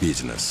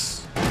ቢዝነስ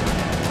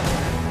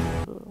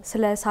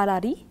ስለ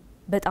ሳላሪ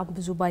በጣም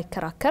ብዙ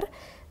ባይከራከር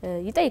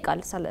ይጠይቃል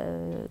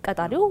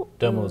ቀጣሪው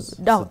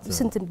ዳው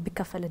ስንት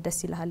ቢከፈል ደስ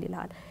ይላል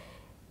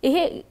ይሄ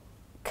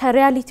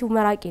ከሪያሊቲው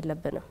መራቅ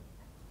የለብንም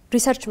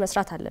ሪሰርች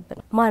መስራት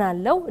አለብን ማን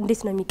አለው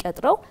እንዴት ነው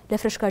የሚቀጥረው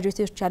ለፍሬሽ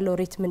ግራጁዌቶች ያለው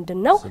ሬት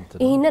ምንድነው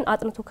ይሄንን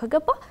አጥንቶ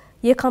ከገባ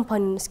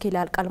የካምፓኒውን ስኬል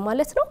ያልቃል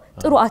ማለት ነው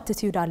ጥሩ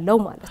አቲቲዩድ አለው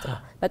ማለት ነው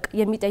በቃ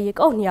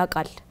የሚጠይቀውን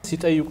ያቃል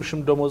ሲጠይቁሽም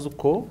ደሞዝ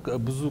እኮ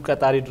ብዙ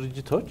ቀጣሪ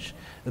ድርጅቶች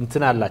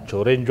እንትን አላቸው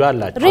ሬንጁ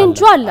አላቸው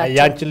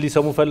ያንቺን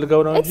ሊሰሙ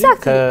ፈልገው ነው እንጂ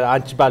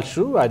ከአንቺ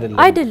ባልሽው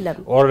አይደለም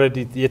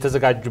ኦሬዲ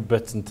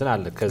የተዘጋጁበት እንትን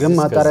አለ ግን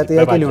ማጣሪያ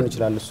ጥያቄ ሊሆን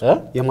ይችላል እሱ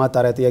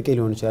የማጣሪያ ጥያቄ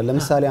ሊሆን ይችላል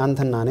ለምሳሌ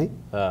አንተና ነኝ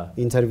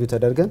ኢንተርቪው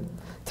ተደርገን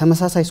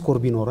ተመሳሳይ ስኮር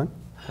ቢኖረን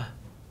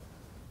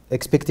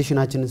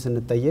ኤክስፔክቴሽናችንን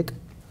ስንጠየቅ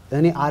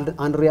እኔ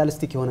አንድ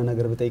ሪያሊስቲክ የሆነ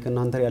ነገር ብጠይቅና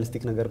አንተ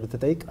ሪያሊስቲክ ነገር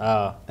ብትጠይቅ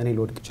እኔ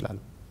ልወድቅ ይችላል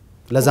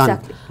ለዛ ነው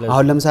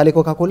አሁን ለምሳሌ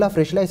ኮካ-ኮላ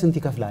ፍሬሽ ላይ ስንት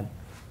ይከፍላል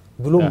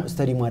ብሎ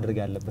ስተዲ ማድረግ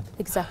ያለበት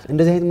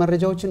እንደዚህ አይነት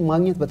መረጃዎችን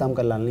ማግኘት በጣም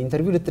ቀላል ነው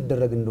ኢንተርቪው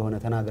ልትደረግ እንደሆነ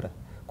ተናግረ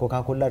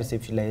ኮካ-ኮላ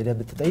ሪሴፕሽን ላይ ሄደ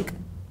ብትጠይቅ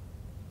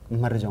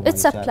መረጃው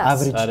ማለት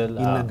አቨሬጅ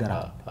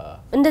ይነገራል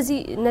እንደዚህ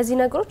እነዚህ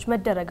ነገሮች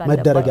መደረግ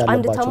አለባቸው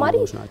አንድ ተማሪ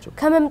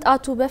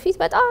ከመምጣቱ በፊት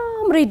በጣም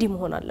ሬዲ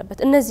መሆን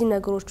አለበት እነዚህ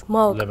ነገሮች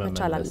ማወቅ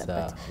መቻል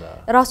አለበት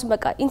ራሱ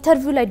በቃ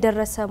ኢንተርቪው ላይ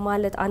ደረሰ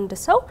ማለት አንድ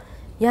ሰው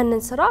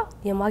ያንን ስራ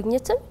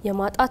የማግኘትም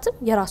የማጣትም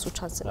የራሱ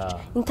ቻንስ ነው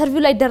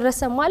ኢንተርቪው ላይ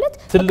ደረሰ ማለት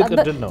ትልቅ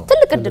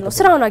እድል ነው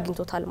ስራውን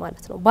አግኝቶታል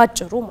ማለት ነው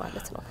ባጭሩ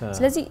ማለት ነው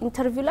ስለዚህ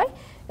ኢንተርቪው ላይ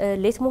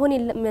ሌት መሆን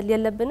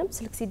የለብንም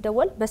ስልክ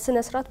ሲደወል በስነ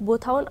ስርዓት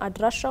ቦታውን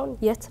አድራሻውን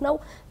የት ነው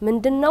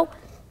ምንድነው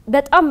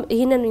በጣም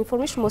ይሄንን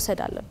ኢንፎርሜሽን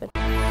መውሰድ አለብን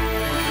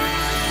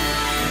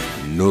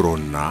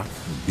ኑሮና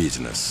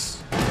ቢዝነስ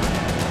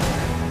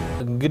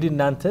እንግዲህ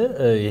እናንተ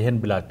ይሄን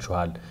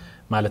ብላችኋል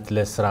ማለት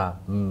ለስራ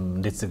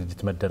እንዴት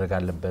ዝግጅት መደረግ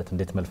አለበት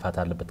እንዴት መልፋት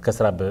አለበት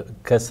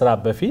ከስራ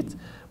በፊት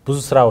ብዙ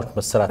ስራዎች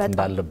መሰራት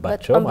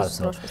እንዳለባቸው ማለት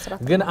ነው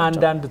ግን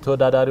አንድ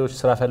ተወዳዳሪዎች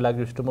ስራ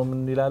ፈላጊዎች ደግሞ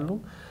ምን ይላሉ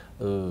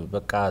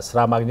በቃ ስራ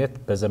ማግኘት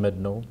በዘመድ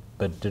ነው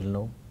በድል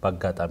ነው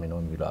በአጋጣሚ ነው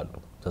ይላሉ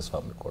ተስፋ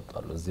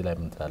የሚቆርጣሉ እዚህ ላይ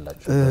ምን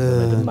ትላላችሁ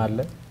ዘመድም አለ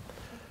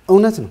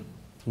እውነት ነው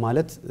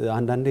ማለት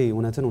አንዳንዴ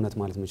እውነትን እውነት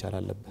ማለት መቻል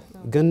አለበት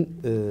ግን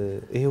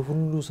ይሄ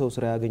ሁሉ ሰው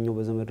ስራ ያገኘው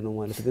በዘመድ ነው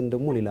ማለት ግን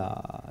ደግሞ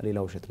ሌላ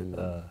ውሸት ነው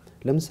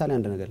ለምሳሌ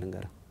አንድ ነገር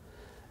ልንገራ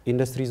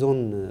ኢንዱስትሪ ዞን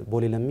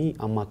ቦሌለሚ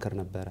አማከር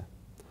ነበር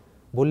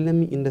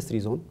ቦሌለሚ ኢንዱስትሪ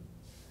ዞን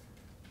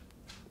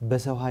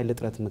በሰው ኃይል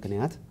እጥረት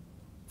ምክንያት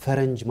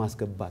ፈረንጅ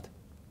ማስገባት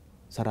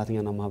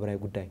ሰራተኛና ማህበራዊ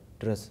ጉዳይ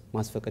ድረስ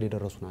ማስፈቀድ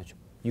የደረሱ ናቸው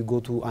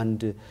ይጎቱ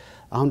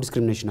አሁን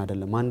ዲስክሪሚኔሽን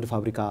አይደለም አንድ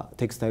ፋብሪካ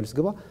ቴክስታይልስ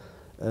ግባ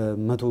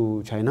 100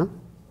 ቻይና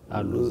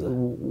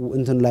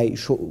እንትን ላይ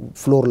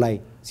ፍሎር ላይ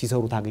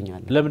ሲሰሩ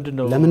ታገኛለ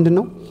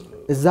ለምንድነው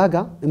እዛ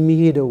ጋር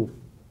የሚሄደው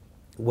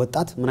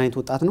ወጣት ምን አይነት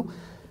ወጣት ነው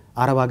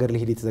አረብ ሀገር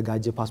ለሄድ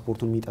የተዘጋጀ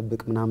ፓስፖርቱን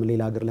የሚጠብቅ ምናምን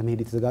ሌላ ሀገር ለመሄድ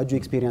የተዘጋጁ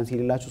ኤክስፒሪየንስ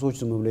የሌላቸው ሰዎች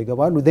ዝም ብለው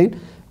ይገባሉ ዴን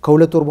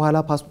ከሁለት ወር በኋላ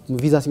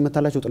ቪዛ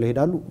ሲመታላቸው ጥለው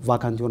ይሄዳሉ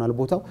ቫካንት ይሆናል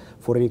ቦታው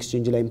ፎሬን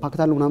ኤክስቼንጅ ላይ ኢምፓክት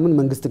አለው ምናምን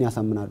መንግስትን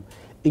ያሳምናሉ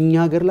እኛ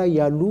ሀገር ላይ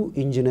ያሉ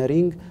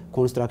ኢንጂነሪንግ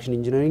ኮንስትራክሽን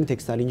ኢንጂነሪንግ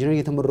ቴክስታይል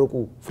ኢንጂነሪንግ የተመረቁ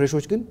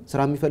ፍሬሾች ግን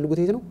ስራ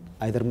የሚፈልጉት የት ነው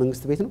አይደር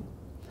መንግስት ቤት ነው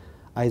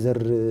አይዘር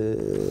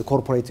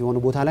ኮርፖሬት የሆነ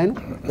ቦታ ላይ ነው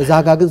እዛ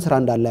ጋር ግን ስራ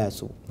እንዳለ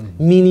ያስቡ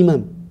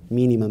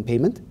ሚኒመም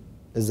ፔመንት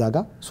እዛ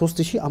ጋር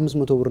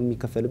 3500 ብር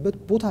የሚከፈልበት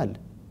ቦታ አለ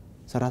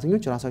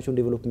ሰራተኞች ራሳቸውን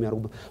ዴቨሎፕ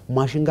የሚያደርጉበት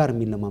ማሽን ጋር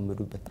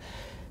የሚለማመዱበት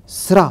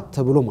ስራ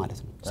ተብሎ ማለት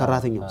ነው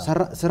ሰራተኛው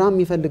ስራ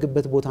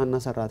የሚፈልግበት ቦታና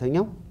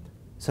ሰራተኛው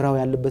ስራው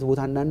ያለበት ቦታ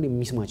አንዳንዴ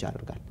ሚስማች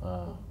ያደርጋል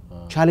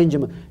ቻሌንጅ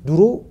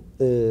ድሮ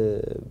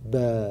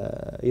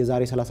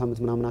በየዛሬ 30 አመት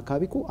ምናምን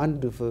አካባቢኩ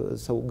አንድ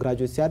ሰው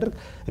ግራጁዌት ሲያደርግ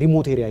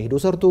ሪሞት ኤሪያ ሄዶ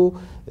ሰርቶ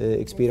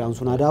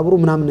ኤክስፒሪየንሱን አዳብሮ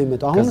ምናምን ነው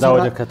የሚመጣው ከዛ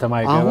ወደ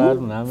ከተማ ይገባል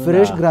ምናምን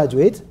ፍሬሽ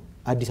ግራጁዌት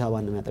አዲስ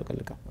አበባ ነው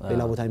የሚያጠቀልቀው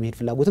ሌላ ቦታ የሚሄድ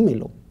ፍላጎትም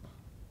የለውም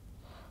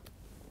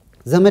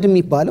ዘመድ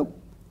የሚባለው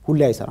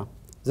ሁሌ አይሰራም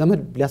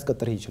ዘመድ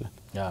ሊያስቀጥርህ ይችላል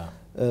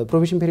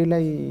ፕሮቪዥን ፔሪድ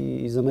ላይ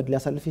ዘመድ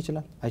ሊያሳልፍ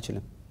ይችላል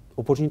አይችልም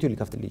ኦፖርቹኒቲው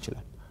ሊከፍትልህ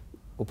ይችላል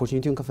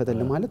ኦፖርቹኒቲውን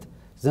ከፈተልህ ማለት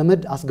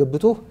ዘመድ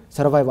አስገብቶ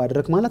ሰርቫይቭ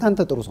አድርክ ማለት አንተ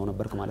ጥሩ ሰው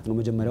ነበርክ ማለት ነው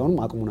መጀመሪያውንም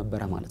አቅሙ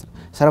ነበር ማለት ነው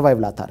ሰርቫይቭ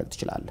ላታረግ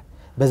ትችላለህ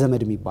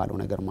በዘመድ የሚባለው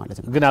ነገር ማለት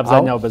ነው ግን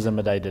አብዛኛው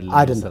በዘመድ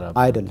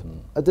አይደለም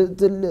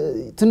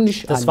ትንሽ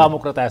ተስፋ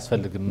መቁረጥ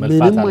አያስፈልግም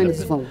መልፋት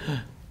አለበት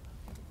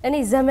እኔ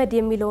ዘመድ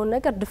የሚለውን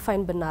ነገር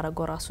ዲፋይን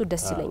ብናረጋው ራሱ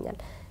ደስ ይለኛል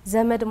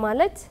ዘመድ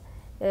ማለት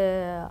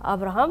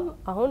አብርሃም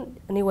አሁን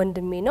እኔ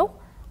ወንድሜ ነው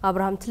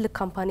አብርሃም ትልቅ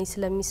ካምፓኒ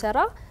ስለሚሰራ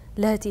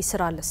ለህቴ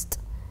ስራ ልስጥ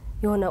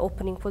የሆነ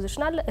ኦፕኒንግ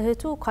ፖዚሽን አለ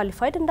እህቱ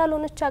ኳሊፋይድ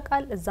እንዳልሆነች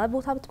ያቃል እዛ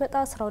ቦታ ብትመጣ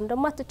ስራው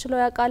እንደማትችለው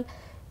ያቃል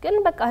ግን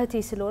በቃ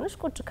እህቴ ስለሆነች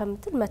ቁጭ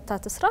ከምትል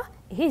መታት ስራ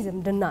ይሄ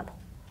ዝምድና ነው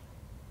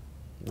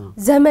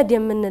ዘመድ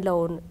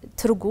የምንለውን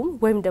ትርጉም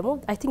ወይም ደግሞ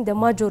አይ ቲንክ the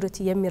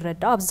majority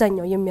የሚረዳው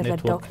አብዛኛው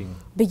የሚረዳው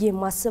በየ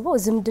ማስበው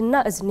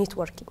ዝምድና is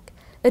networking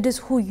it is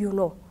who you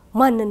know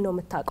ማንን ነው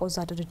መታቀው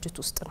ዛ ድርጅት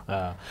ውስጥ ነው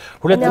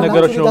ሁለት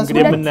ነገሮች ነው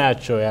እንግዲህ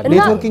የምናያቸው ያለ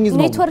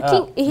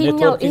ኔትወርኪንግ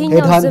ይሄኛው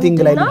ሃንቲንግ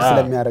ላይ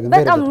ስለሚያደርግ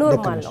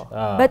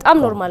በጣም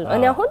ኖርማል ነው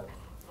እኔ አሁን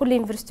ሁሉ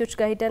ዩኒቨርሲቲዎች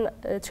ጋር ሄደን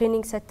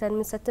ትሬኒንግ ሰተን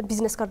ምን ሰተን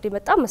ቢዝነስ ካርድ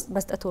ይመጣ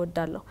መስጠት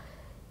ወዳለው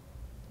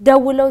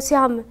ደውለው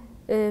ሲያም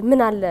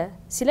ምን አለ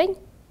ሲለኝ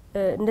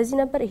እንደዚህ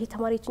ነበር ይሄ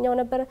ተማሪዎችኛው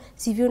ነበር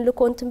ሲቪውን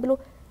ልኮ እንትን ብሎ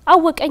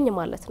አወቀኝ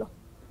ማለት ነው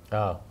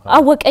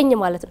አወቀኝ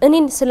ማለት ነው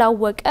እኔን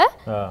ስላወቀ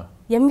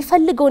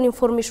የሚፈልገውን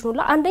ኢንፎርሜሽን ሁሉ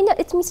አንደኛ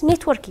it means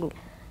networking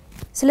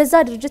ስለዛ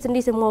ድርጅት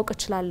እንዴት ማወቅ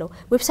እችላለሁ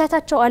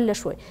ዌብሳይታቸው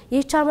አለሽ ወይ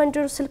የኤችአር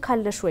ማኔጀር ስልክ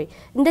አለሽ ወይ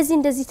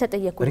እንደዚህ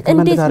ተጠየቁ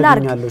እንዴት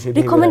ላርክ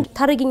ሪኮመንድ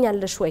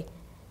ታረጋኛለሽ ወይ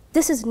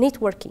this is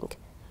networking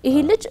ይሄ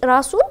ልጅ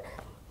ራሱን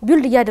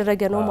ቢልድ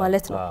ያደረገ ነው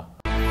ማለት ነው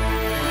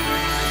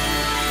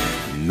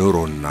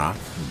ኑሮና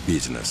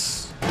ቢዝነስ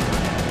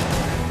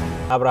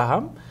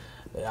አብርሃም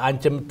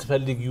አንቺ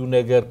የምትፈልጊው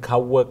ነገር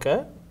ካወቀ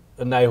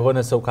እና የሆነ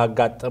ሰው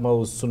ካጋጠመው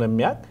እሱን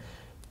የሚያቅ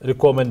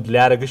ሪኮመንድ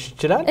ሊያረግሽ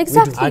ይችላል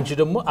አንቺ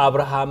ደግሞ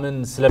አብርሃምን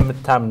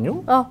ስለምታምኙ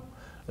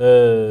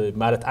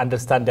ማለት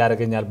አንደርስታንድ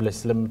ያረጋኛል ብለሽ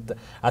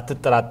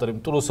አትጠራጠሪም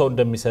ጥሩ ሰው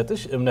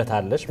እንደሚሰጥሽ እምነት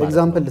አለሽ ማለት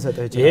ኤግዛምፕል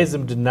ልሰጥህ ይችላል ይሄ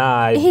ዝምድና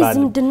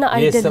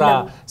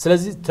አይባልም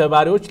ስለዚህ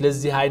ተማሪዎች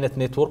ለዚህ አይነት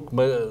ኔትወርክ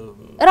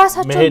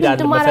ራሳቸው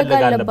ቢልድ ማድረግ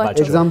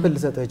አለባቸው ኤግዛምፕል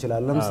ልሰጥህ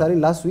ይችላል ለምሳሌ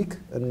ላስት ዊክ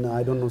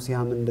አይ ዶንት ኖ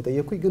ሲያምን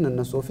እንደጠየቁኝ ግን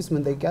እነሱ ኦፊስ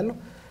ምን ጠይቄያለሁ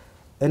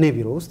እኔ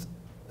ቢሮ ውስጥ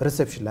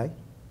ሪሴፕሽን ላይ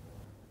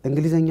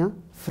እንግሊዘኛ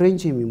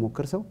ፍሬንች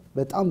የሚሞክር ሰው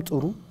በጣም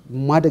ጥሩ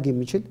ማደግ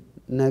የሚችል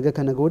ነገ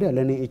ከነገ ወዲያ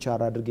ለኔ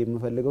ኤችአር አድርጌ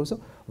የምፈልገው ሰው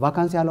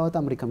ቫካንሲ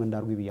ያላወጣም ሪከመንድ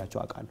አድርጉ ይብያቸው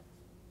አቃለሁ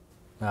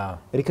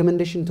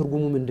ሪከመንዴሽን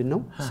ትርጉሙ ምንድነው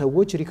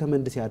ሰዎች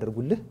ሪከመንድ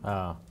ሲያደርጉልህ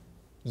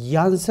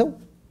ያን ሰው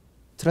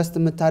ትረስት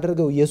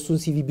የምታደርገው የሱን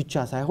ሲቪ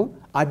ብቻ ሳይሆን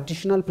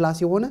አዲሽናል ፕላስ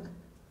የሆነ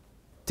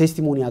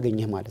ቴስቲሞኒ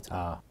ያገኘህ ማለት ነው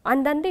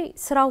አንዳንዴ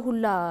ስራው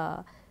ሁላ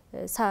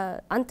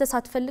አንተ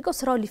ሳትፈልገው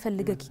ስራው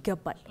ሊፈልገክ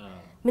ይገባል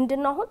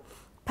ምንድነው አሁን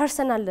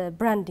ፐርሰናል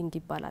ብራንዲንግ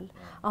ይባላል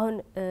አሁን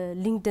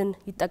ሊንክድን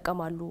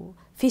ይተቀማሉ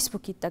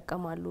ፌስቡክ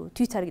ይተቀማሉ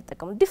ትዊተር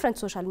ይተቀማሉ ዲፈረንት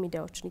ሶሻል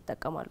ሚዲያዎችን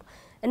ይተቀማሉ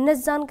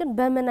እነዛን ግን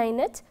በመን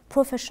አይነት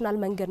ፕሮፌሽናል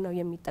መንገድ ነው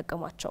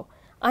የሚተቀማቸው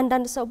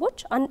አንዳንድ ሰዎች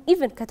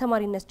ኢቭን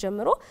ከተማሪነት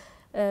ጀምሮ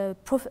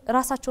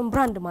ራሳቸውን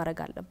ብራንድ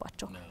ማድረግ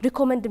አለባቸው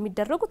ሪኮመንድ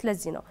የሚደረጉት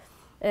ለዚህ ነው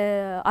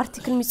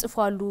አርቲክል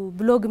የሚጽፋሉ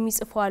ብሎግ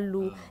የሚጽፋሉ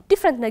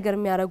ዲፈረንት ነገር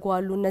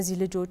የሚያረጋሉ እነዚህ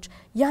ልጆች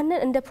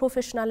ያንን እንደ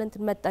ፕሮፌሽናል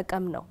እንትን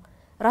መጠቀም ነው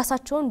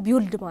ራሳቸውን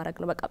ቢልድ ማድረግ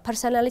ነው በቃ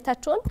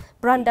ፐርሰናሊቲያቸውን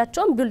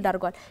ብራንዳቸውን ቢልድ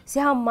አድርጓል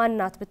ሲያም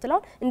ማናት ብትላው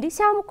እንዴ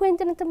ሲያም እኮ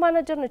እንትን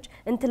ማኔጀር ነች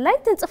እንትን ላይ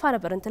ተንጽፋ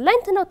ነበር እንትን ላይ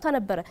ተነውታ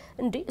ነበር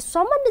እንዴ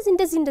እሷማ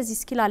እንደዚህ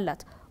ስኪል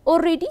አላት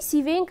ኦሬዲ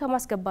ሲቪን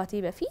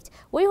ከማስገባቴ በፊት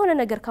ወይ ሆነ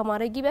ነገር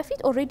ከማረጊ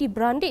በፊት ኦሬዲ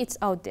ብራንዴ ኢትስ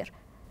አውት ዴር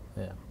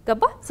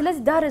ገባ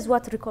ስለዚህ that is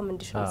what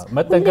recommendations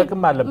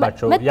መጠንቀቅም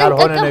አለባቸው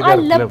ያልሆነ ነገር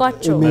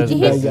አለባቸው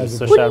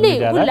ሁሌ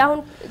አሁን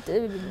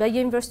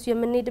በዩኒቨርሲቲ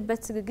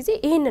የምንሄድበት ጊዜ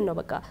ይሄንን ነው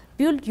በቃ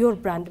build your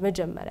brand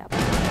መጀመሪያ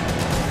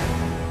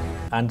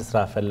አንድ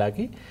ስራ ፈላጊ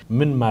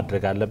ምን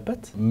ማድረግ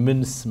አለበት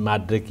ምንስ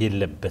ማድረግ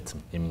የለበትም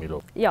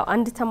የሚለው ያው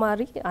አንድ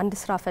ተማሪ አንድ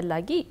ስራ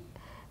ፈላጊ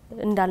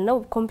እንዳልነው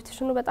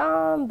ኮምፒቲሽኑ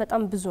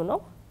በጣም ብዙ ነው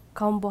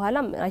ካሁን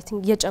በኋላ አይ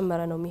ቲንክ እየጨመረ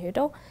ነው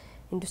የሚሄደው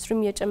ኢንዱስትሪም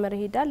እየጨመረ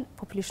ይሄዳል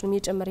ፖፑሌሽኑም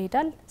እየጨመረ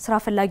ይሄዳል ስራ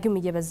ፈላጊውም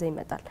እየበዛ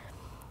ይመጣል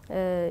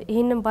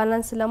ይሄንን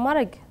ባላንስ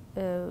ለማድረግ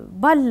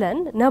ባለን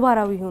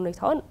ነባራዊ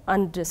ሁኔታውን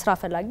አንድ ስራ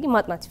ፈላጊ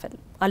ማጥናት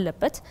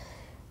አለበት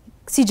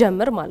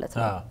ሲጀምር ማለት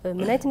ነው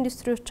ምን አይነት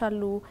ኢንዱስትሪዎች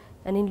አሉ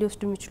እኔን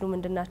ሊወስዱ የሚችሉ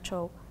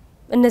ምንድናቸው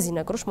እነዚህ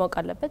ነገሮች ማወቅ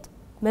አለበት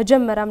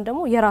መጀመሪያም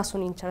ደግሞ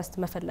የራሱን ኢንተረስት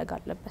መፈለግ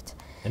አለበት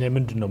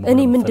እኔ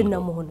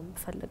ምንድነው መሆን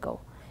የምፈልገው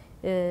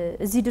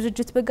እዚህ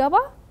ድርጅት በገባ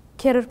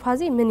ከሪር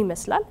ፓዚ ምን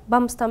ይመስላል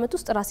በ5 አመት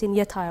ውስጥ ራሴን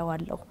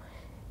የታያዋለሁ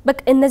በቃ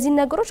እነዚህ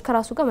ነገሮች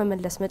ከራሱ ጋር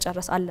መመለስ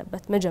መጨረስ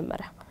አለበት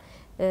መጀመሪያ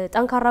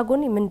ጠንካራ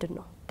ጎኔ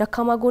ምንድነው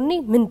ደካማ ጎኔ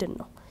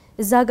ምንድነው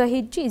እዛ ጋር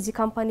ሄጂ እዚህ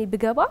ካምፓኒ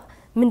ብገባ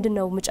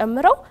ምንድነው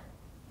መጨመረው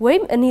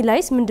ወይም እኔ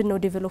ላይስ ምንድነው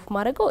ዴቨሎፕ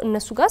ማድረገው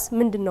እነሱ ጋርስ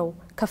ምንድነው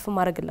ከፍ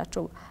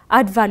ማድረግላቸው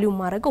አድ ቫልዩ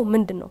ማድረገው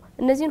ምንድነው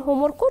እነዚህን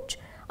ሆምወርኮች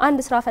አንድ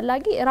ስራ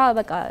ፈላጊ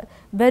በቃ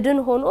በደን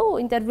ሆኖ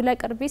ኢንተርቪው ላይ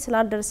ቀርቤ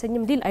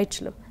ስላልደረሰኝም ሊል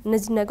አይችልም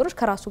እነዚህ ነገሮች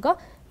ከራሱ ጋር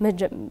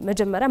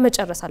መጀመሪያ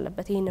መጨረስ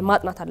አለበት ይሄን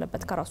ማጥናት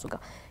አለበት ከራሱ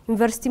ጋር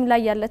ዩኒቨርሲቲም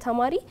ላይ ያለ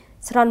ተማሪ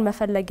ስራን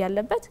መፈለግ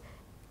ያለበት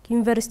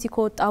ዩኒቨርሲቲ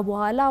ከወጣ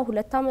በኋላ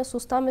 2 አመት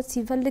 3 አመት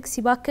ሲፈልግ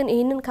ሲባክን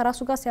ይሄንን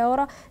ከራሱ ጋር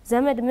ሲያወራ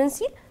ዘመድ ምን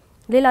ሲል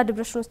ሌላ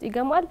ዲፕሬሽን ውስጥ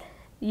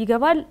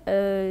ይገባል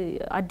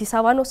አዲስ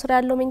አበባ ነው ስራ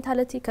ያለው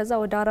ሜንታሊቲ ከዛ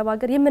ወደ አረብ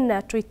ሀገር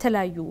የምናያቸው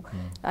የተለያዩ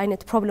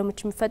አይነት ፕሮብሌሞች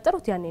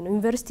የሚፈጠሩት ያኔ ነው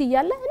ዩኒቨርሲቲ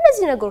ያለ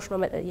እነዚህ ነገሮች ነው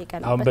መጠየቅ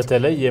ያለበት አሁን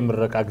በተለይ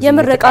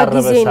የምረቃ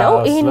ጊዜ ነው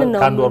ይሄንን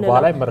ነው አንድ ወር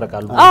በኋላ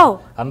ይመረቃሉ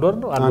አንድ ወር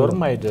ነው አንድ ወር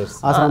ማይደርስ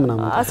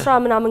 10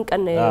 ምናምን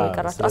ቀን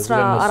ይቀራል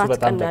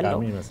 14 ቀን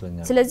ያለው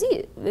ስለዚህ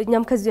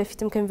እኛም ከዚህ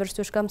በፊትም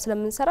ከዩኒቨርሲቲዎች ጋርም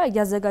ስለምንሰራ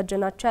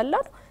ያዘጋጀናቸው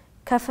ያላል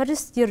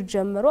ከፈርስት ይር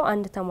ጀምሮ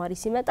አንድ ተማሪ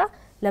ሲመጣ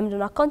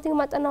ለምንድነው አካውንቲንግ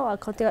ማጠናው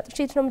አካውንቲንግ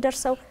አጥቼት ነው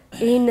የምደርሰው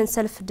ይሄንን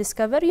ሰልፍ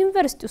ዲስከቨሪ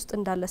ዩኒቨርሲቲ ውስጥ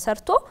እንዳለ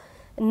ሰርቶ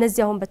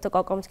እነዚህ አሁን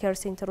በተቋቋሙት ኬር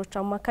ሴንተሮች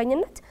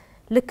አማካኝነት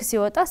ልክ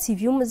ሲወጣ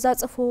ሲቪውም እዛ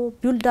ጽፎ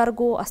ቢልድ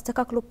አድርጎ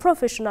አስተካክሎ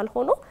ፕሮፌሽናል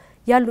ሆኖ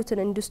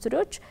ያሉትን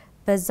ኢንዱስትሪዎች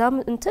በዛም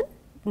እንትን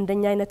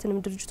እንደኛ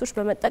አይነትንም ድርጅቶች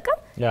በመጠቀም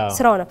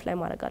ስራውን አፕላይ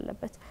ማድረግ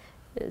አለበት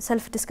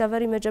ሰልፍ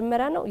ዲስከቨሪ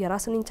መጀመሪያ ነው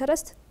የራስን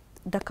ኢንተረስት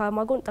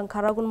ደካማ ጎን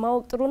ጠንካራ ጎን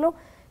ማወቅ ጥሩ ነው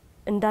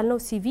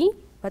እንዳልነው ሲቪ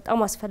በጣም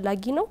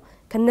አስፈላጊ ነው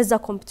ከነዛ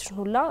ኮምፒቲሽን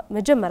ሁላ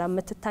መጀመሪያ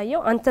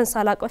የምትታየው አንተን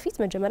ሳላቅ በፊት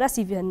መጀመሪያ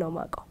ሲቪህን ነው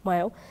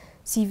ማየው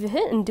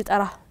ሲቪህን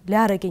እንድጠራ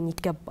ሊያረገኝ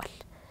ይገባል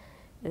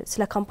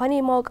ስለ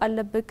ካምፓኒ ማወቅ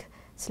አለብክ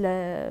ስለ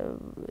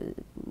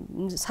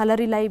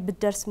ሳላሪ ላይ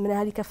ብደርስ ምን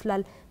ያህል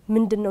ይከፍላል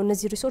ምንድነው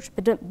እነዚህ ሪሶርች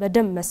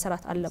በደም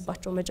መሰራት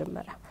አለባቸው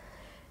መጀመሪያ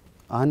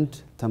አንድ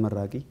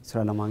ተመራቂ ስራ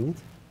ለማግኘት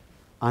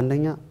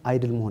አንደኛ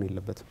አይድል መሆን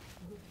የለበትም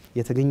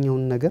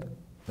የተገኘውን ነገር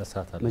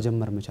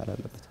መጀመር መቻል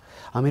አለበት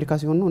አሜሪካ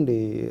ሲሆን ነው እንደ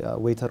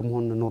ዌይተር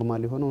መሆን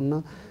ኖርማል ሆነውና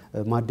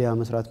ማደያ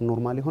መስራት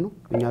ኖርማል ሆነው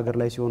እኛ ሀገር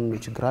ላይ ሲሆን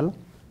ችግር አለው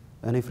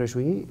እኔ ፍሬሽ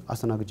ሆኜ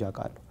አስተናግጃ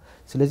አቃለሁ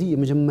ስለዚህ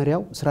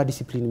የመጀመሪያው ስራ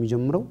ዲሲፕሊን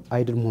የሚጀምረው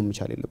አይድል መሆን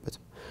መቻል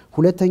የለበትም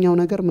ሁለተኛው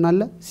ነገር ምን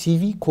አለ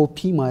ሲቪ ኮፒ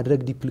ማድረግ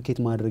ዲፕሊኬት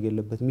ማድረግ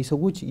የለበትም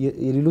የሚሰዎች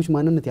የሌሎች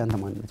ማንነት ያንተ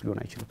ማንነት ሊሆን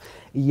አይችልም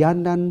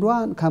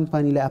እያንዳንዷን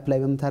ካምፓኒ ላይ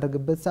አፕላይ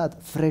በመታረግበት ሰዓት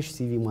ፍሬሽ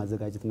ሲቪ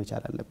ማዘጋጀት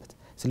መቻል አለበት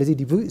ስለዚህ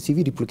ሲቪ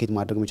ዲፕሊኬት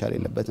ማድረግ መቻል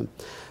የለበትም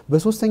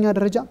በሶስተኛ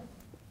ደረጃ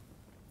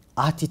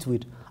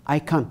አቲቲዩድ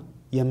አይካን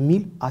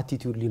የሚል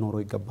አቲቲዩድ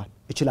ሊኖረው ይገባል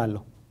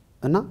እችላለሁ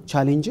እና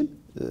ቻሌንጅን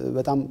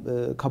በጣም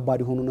ከባድ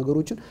የሆኑ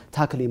ነገሮችን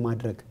ታክል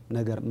ማድረግ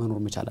ነገር መኖር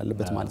መቻል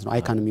አለበት ማለት ነው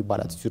አይካን የሚባል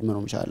አቲቲዩድ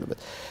መኖር መቻል አለበት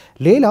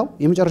ሌላው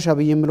የመጨረሻ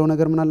በየምለው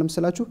ነገር ምን አለ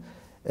መሰላችሁ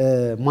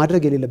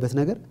ማድረግ የሌለበት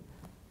ነገር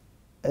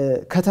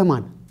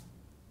ከተማን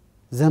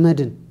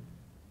ዘመድን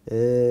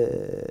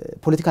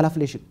ፖለቲካል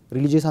አፍሌሽን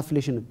ሪሊጂየስ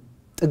አፍሌሽን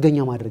ጥገኛ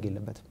ማድረግ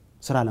የለበትም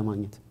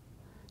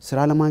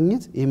ስራ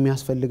ለማግኘት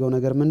የሚያስፈልገው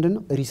ነገር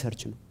ምንድነው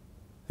ሪሰርች ነው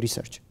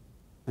ሪሰርች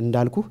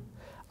እንዳልኩ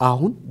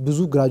አሁን ብዙ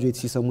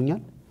ግራጁዌትስ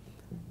ይሰሙኛል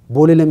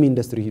ቦሌለም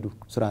ኢንዱስትሪ ሂዱ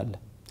ስራ አለ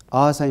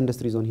አዋሳ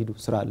ኢንዱስትሪ ዞን ሂዱ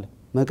ስራ አለ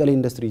መቀሌ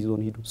ኢንዱስትሪ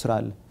ዞን ሂዱ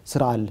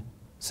ስራ አለ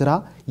ስራ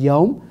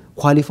ያውም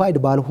ኳሊፋይድ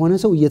ባልሆነ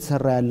ሰው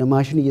እየተሰራ ያለ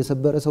ማሽን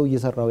እየሰበረ ሰው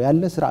እየሰራው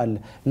ያለ ስራ አለ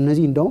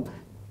እነዚህ እንደውም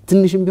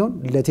ትንሽም ቢሆን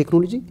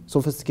ለቴክኖሎጂ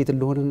ሶፊስቲኬትድ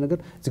ለሆነ ነገር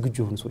ዝግጁ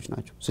የሆኑ ሰዎች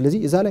ናቸው ስለዚህ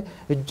እዛ ላይ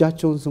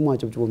እጃቸውን ስሙ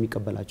አጨብጭቦ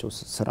የሚቀበላቸው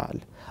ስራ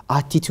አለ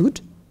አቲቲዩድ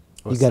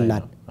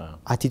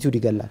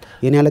ይገላል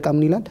የኔ አለቃ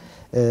ምን ይላል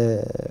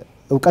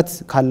እውቀት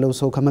ካለው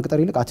ሰው ከመቅጠር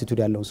ይልቅ አቲቲዩድ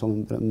ያለው ሰው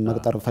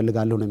መቅጠር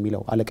ፈልጋለሁ ነው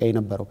የሚለው አለቃ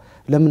የነበረው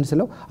ለምን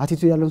ስለው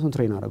አቲቲዩድ ያለው ሰው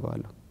ትሬን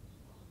አደርጋለሁ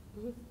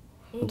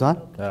ወጣ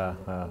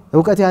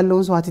እውቀት ያለው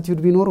ሰው አቲቲዩድ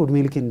ቢኖረው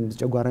ድሜልከን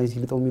ጨጓራይ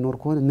ሲልጠው የሚኖር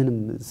ከሆነ ምንም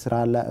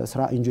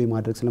ስራ ኢንጆይ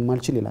ማድረግ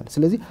ስለማልችል ይላል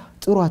ስለዚህ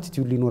ጥሩ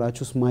አቲቲዩድ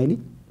ሊኖራችሁ ስማይሊ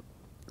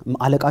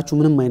አለቃችሁ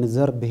ምንም አይነት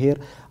ዘር ብሄር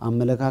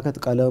አመለካከት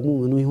ቀለሙ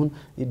ምኑ ይሁን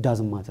it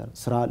doesn't matter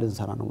ስራ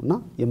ልንሰራ ነውና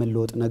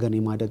የመለወጥ ነገር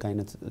የማደግ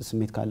አይነት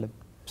ስሜት ካለ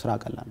ስራ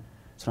ቀላል ነው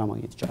ስራ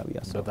ማግኘት ይችላል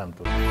ያሰ በጣም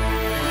ጥሩ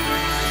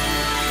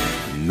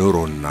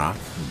ኑሮና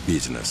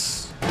ቢዝነስ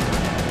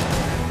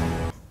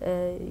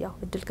ያው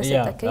እድል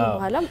ከሰጠከኝ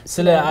በኋላ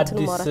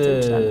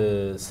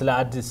ስለ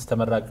አዲስ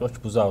ተመራቂዎች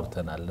ብዙ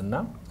አውርተናልና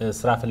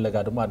ስራ ፍለጋ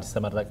ደግሞ አዲስ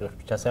ተመራቂዎች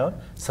ብቻ ሳይሆን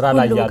ስራ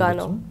ላይ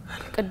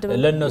ያሉት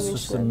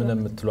ለነሱስ ምን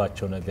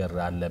የምትሏቸው ነገር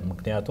አለ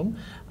ምክንያቱም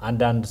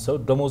አንዳንድ ሰው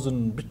ደሞዙን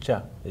ብቻ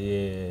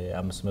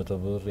የ500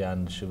 ብር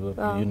የ1000 ብር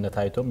ልዩነት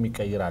አይቶ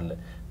የሚቀይር አለ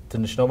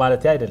ትንሽ ነው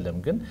ማለት አይደለም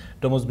ግን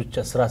ደሞዝ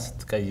ብቻ ስራ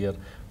ስትቀይር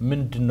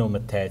ምንድነው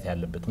መታየት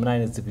ያለበት ምን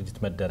አይነት ዝግጅት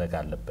መደረግ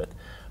አለበት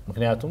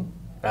ምክንያቱም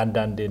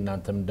አንዳንዴ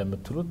እናንተም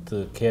እንደምትሉት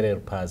ካሪየር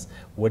ፓዝ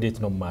ወዴት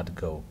ነው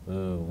ማድገው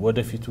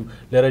ወደፊቱ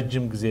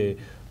ለረጅም ጊዜ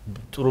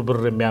ጥሩ ብር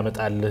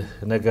የሚያመጣልህ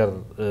ነገር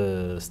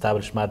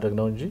ስታብሊሽ ማድረግ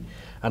ነው እንጂ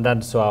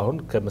አንዳንድ ሰው አሁን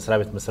ከመስሪያ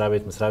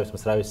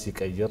ቤት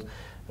ሲቀይር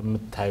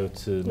የምታዩት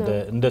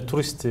እንደ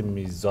ቱሪስት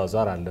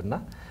የሚዟዟር አለና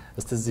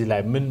እስቲ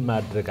ላይ ምን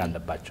ማድረግ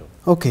አለባቸው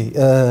ኦኬ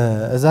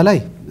እዛ ላይ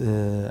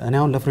እኔ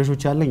አሁን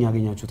ለፍሬሾች ያለኝ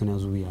ያገኛችሁትን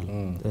ያዙ ይያል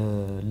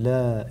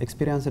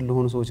ለኤክስፒሪየንስ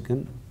ለሆኑ ሰዎች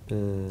ግን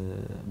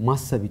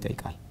ማሰብ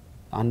ይጠይቃል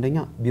አንደኛ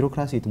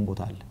ቢሮክራሲ የትም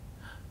ቦታ አለ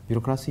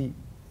ቢሮክራሲ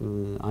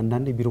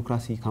አንዳንዴ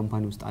ቢሮክራሲ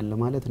ካምፓኒ ውስጥ አለ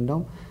ማለት እንደው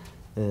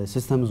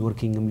ሲስተምስ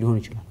ወርኪንግም ሊሆን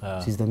ይችላል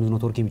ሲስተምስ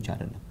ኖት ወርኪንግ ብቻ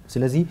አይደለም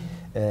ስለዚህ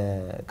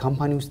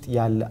ካምፓኒ ውስጥ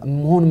ያለ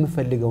መሆን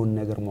የምፈልገው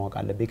ነገር ማወቅ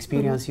አለ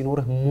በኤክስፒሪየንስ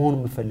ይኖርህ መሆን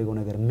የምፈልገው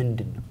ነገር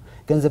ምንድነው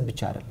ገንዘብ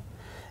ብቻ አይደለም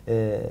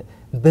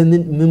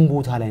በምን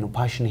ቦታ ላይ ነው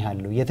ፓሽን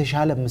ያለው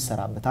የተሻለ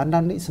መስራበት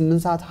አንዳንዴ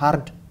 8 ሰዓት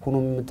ሃርድ ሆኖ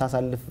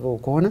የምታሳልፈው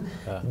ከሆነ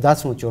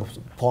that's not your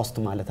post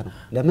ማለት ነው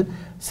ለምን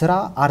ስራ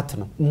አርት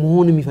ነው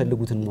መሆን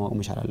የሚፈልጉትን ማወቅ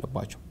መቻል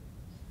አለባቸው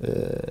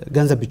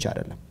ገንዘብ ብቻ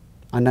አይደለም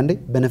አንዳንዴ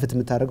በነፍት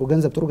የምታረገው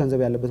ገንዘብ ጥሩ ገንዘብ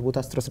ያለበት ቦታ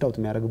ስትረስ ዳውት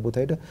የሚያደርግ ቦታ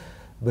ሄደ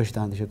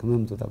በሽታን ተሸክመህ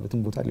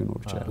የምትወጣበትን ቦታ ሊኖር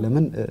ይችላል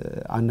ለምን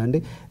አንዳንዴ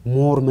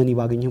ሞር መኒ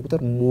ባገኘህ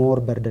ቁጥር ሞር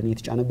በርደን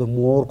የተጫነበት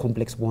ሞር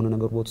ኮምፕሌክስ በሆነ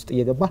ነገር ቦታ ውስጥ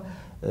እየገባ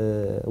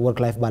ወርክ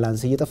ላይፍ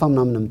ባላንስ እየጠፋ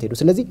ምናምን ነው የምትሄደው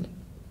ስለዚህ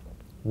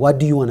what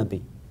do you want to be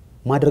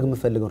ማድረግ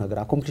የምፈልገው ነገር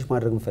አኮምፕሊሽ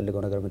ማድረግ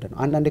የምፈልገው ነገር ምንድነው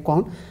አንዳንዴ እኮ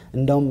አሁን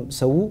እንደውም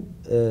ሰው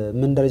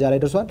ምን ደረጃ ላይ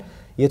ደርሷል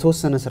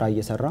የተወሰነ ስራ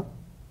እየሰራ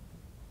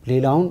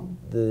ሌላውን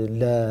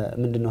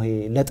ለምንድነው ይሄ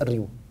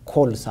ለጥሪው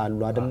ኮልስ አሉ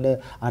አይደለ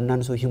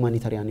አንዳንድ ሰው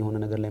ሁማኒታሪያን የሆነ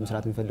ነገር ላይ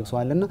መስራት የሚፈልግ ሰው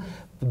አለና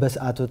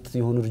በሰዓቶት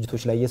የሆኑ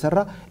ድርጅቶች ላይ እየሰራ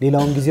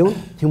ሌላውን ጊዜውን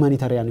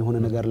ሁማኒታሪያን የሆነ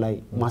ነገር ላይ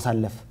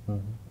ማሳለፍ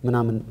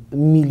ምናምን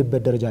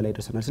የሚልበት ደረጃ ላይ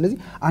ደርሰናል ስለዚህ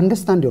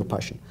አንደርስታንድ ዮር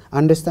ፓሽን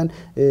አንደርስታንድ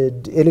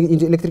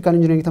ኤሌክትሪካል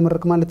ኢንጂነሪንግ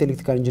ተመረቅ ማለት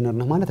ኤሌክትሪካል ኢንጂነር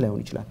ነህ ማለት ላይሆን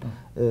ይችላል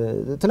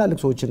ትላልቅ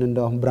ሰዎችን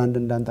እንደው ብራንድ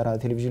እንዳንጠራ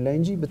ቴሌቪዥን ላይ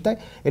እንጂ ብታይ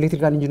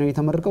ኤሌክትሪካል ኢንጂነሪንግ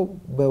ተመረቀው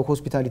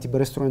በሆስፒታሊቲ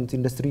በሬስቶራንት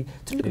ኢንዱስትሪ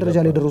ትልቅ ደረጃ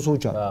ላይ ደረሱ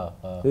ሰዎች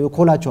አሉ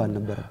ኮላቸው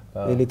አልነበረ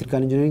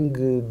ኤሌክትሪካል ኢንጂነሪንግ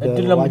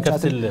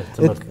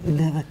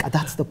ለበቃ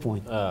that's the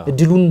point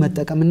እድሉን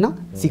መጠቀምና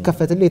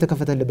ሲከፈትልህ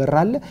የተከፈተልህ በር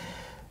አለ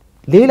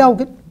ሌላው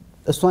ግን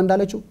እሷ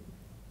እንዳለችው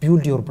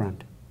build your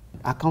brand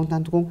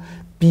አካውንታንት ኮን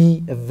ቢ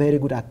a very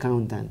good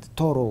accountant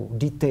thorough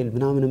detail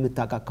ምናምን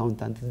የምታውቅ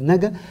አካውንታንት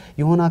ነገ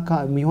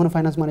የሆነ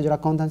ፋይናንስ ማኔጀር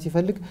አካውንታንት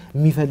ሲፈልግ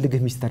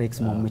የሚፈልግህ ሚስተር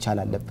ኤክስ መሆን መቻል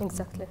አለበት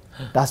ኤግዛክትሊ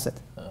ዳሰት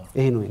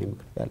ይሄ ነው የኔ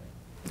ምክር ያለ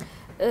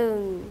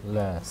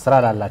ለስራ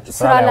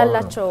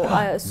ላላቸው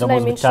እሱ ላይ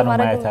ሜንሽን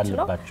ማድረግ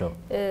አለባቸው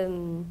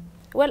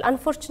well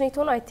unfortunately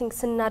ሆኖ I think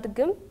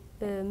ስናድግም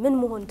ምን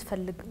መሆን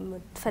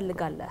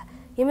ትፈልጋለህ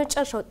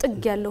የመጨረሻው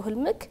ጥግ ያለው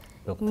ህልምክ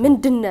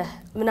ምንድነው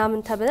ምናምን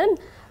ተብለን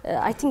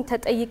I think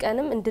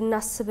ተጠይቀንም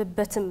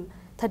እንድናስብበትም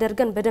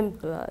ተደርገን በደንብ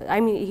I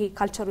mean ይሄ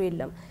ካልቸሩ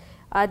የለም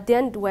at the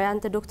end ወይ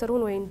አንተ ዶክተር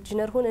ሁን ወይ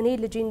ኢንጂነር ሁን እኔ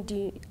ልጅ እንዲ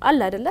አለ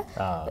አይደለ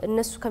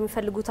እነሱ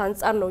ከሚፈልጉት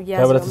አንፃር ነው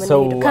ያያዘው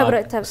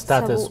ምን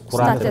ስታተስ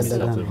ኩራንተስ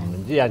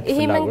እንጂ ይሄ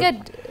መንገድ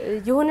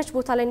የሆነች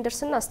ቦታ ላይ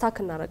እንደርስና ስታክ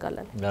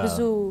እናረጋለን ብዙ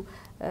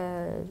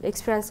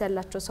ኤክስፒሪየንስ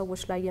ያላቸው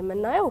ሰዎች ላይ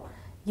የምናየው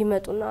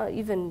ይመጡና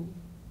ኢቭን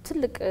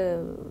ትልቅ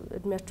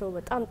እድሜያቸው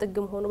በጣም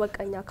ጥግም ሆኖ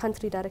በቃኛ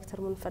ካንትሪ ዳይሬክተር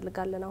ምን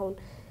ፈልጋለን አሁን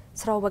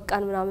ስራው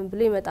በቃን ምናምን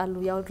ብለው ይመጣሉ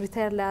ያው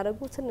ሪታየር ላይ ያደርጉ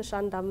ትንሽ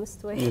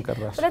 1-5 ወይ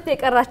ሁለት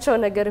የቀራቸው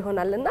ነገር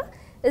ይሆናልና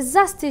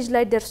እዛ ስቴጅ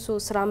ላይ ደርሶ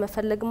ስራ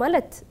መፈለግ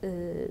ማለት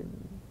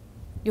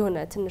የሆነ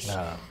ትንሽ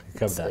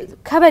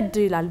ከበድ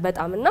ይላል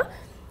በጣምና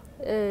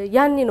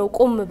ያኔ ነው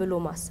ቆም ብሎ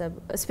ማሰብ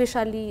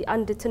ስፔሻሊ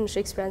አንድ ትንሽ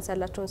ኤክስፒሪየንስ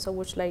ያላቸው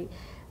ሰዎች ላይ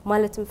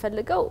ማለትም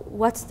ፈልገው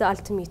what's the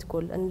ultimate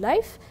goal in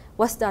life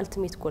what's the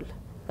ultimate goal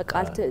በቃ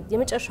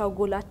የመጨረሻው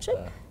ጎላችን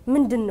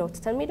ምንድነው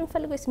ተተርሚድ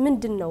እንፈልገው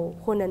ምንድነው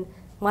ሆነን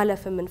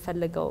ማለፍ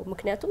የምንፈልገው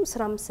ምክንያቱም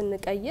ስራም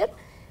ስንቀይር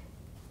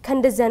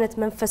ከእንደዚህ አይነት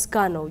መንፈስ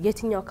ጋር ነው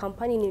የትኛው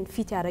ካምፓኒ እኔን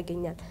ፊት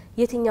ያረጋኛል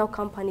የትኛው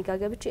ካምፓኒ ጋር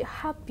ገብቼ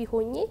ሃፒ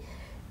ሆኜ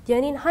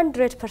የኔን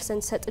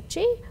 100%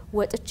 ሰጥቼ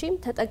ወጥቼም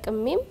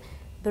ተጠቅሜም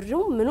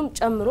ብሩም ምኑም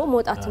ጨምሮ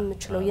መውጣት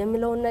የምችለው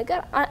የሚለው ነገር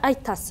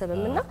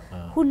አይታሰብምና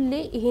ሁሌ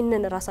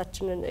ይሄንን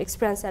ራሳችንን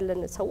ኤክስፒሪየንስ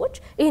ያለን ሰዎች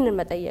ይሄንን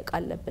መጠየቅ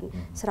አለብን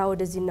ስራ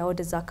ወደዚህና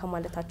ወደዛ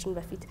ከማለታችን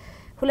በፊት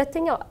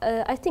ሁለተኛው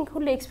አይ ቲንክ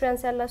ሁሌ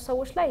ኤክስፒሪየንስ ያላቸው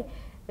ሰዎች ላይ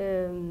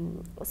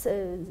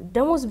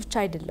ደሞዝ ብቻ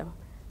አይደለም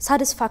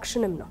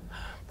ሳቲስፋክሽንም ነው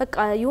በቃ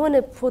የሆነ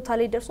ፎታ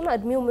ላይ ደርሶና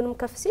እድሜው ምንም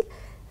ከፍ ሲል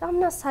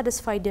አምና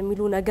ሳቲስፋይድ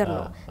የሚሉ ነገር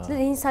ነው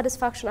ስለዚህ ይሄን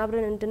ሳቲስፋክሽን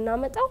አብረን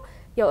እንድናመጣው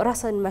ያው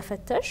ራስን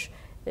መፈተሽ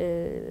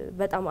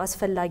በጣም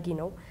አስፈላጊ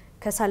ነው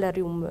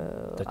ከሳላሪውም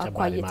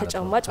አኳያ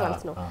ተጨማጭ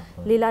ማለት ነው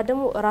ሌላ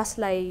ደግሞ ራስ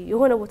ላይ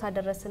የሆነ ቦታ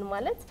ደረስን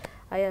ማለት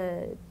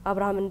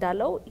አብርሃም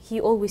እንዳለው he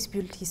always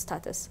built his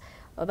status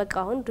በቃ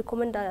አሁን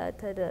ሪኮመንድ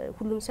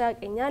ሁሉም ሰው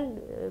ያቀኛል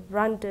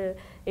ብራንድ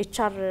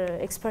ኤችአር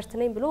ኤክስፐርት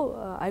ነኝ ብሎ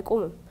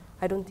አይቆምም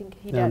I don't think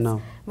he does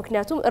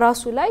ምክንያቱም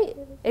ራሱ ላይ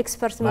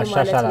ኤክስፐርት ምን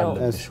ማለት ነው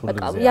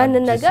በቃ ያን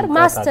ነገር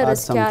ማስተር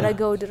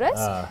እስኪያረጋው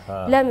ድረስ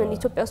ለምን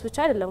ኢትዮጵያ ውስጥ ብቻ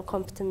አይደለም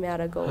ኮምፒት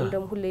የሚያረጋው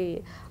እንደም ሁሌ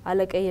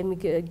አለቀ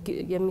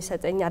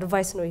የሚሰጠኝ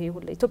አድቫይስ ነው ይሄ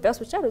ሁሌ ኢትዮጵያ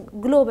ውስጥ ብቻ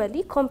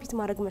ግሎባሊ ኮምፒት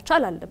ማድረግ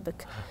መቻል አለበት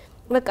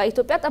በቃ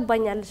ኢትዮጵያ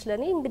ጠባኛለች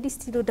ለኔ እንግዲህ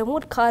ስቲሎ ደግሞ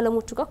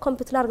ከዓለሞቹ ጋር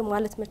ኮምፒት ላርግ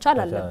ማለት መቻል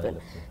አለብን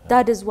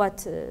that is what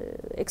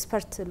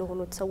ኤክስፐርት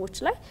ለሆኑት ሰዎች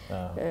ላይ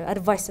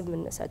አድቫይስ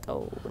የምንሰጠው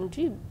እንጂ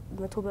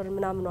 100 ብር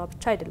ምናምን ነው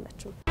ብቻ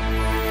አይደለችም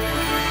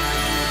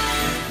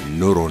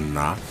ኑሮና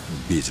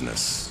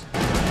ቢዝነስ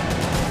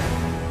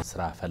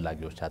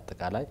ስራፈላጊዎች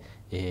አጠቃላይ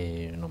ይሄ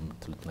ነው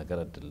የምትሉት ነገር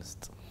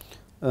እድልስጥ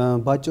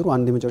ባጭሩ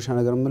አንድ የመጨረሻ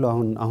ነገር ምለው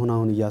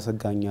አሁን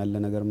እያሰጋኝ ያለ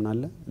ነገር ምን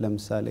አለ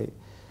ለምሳሌ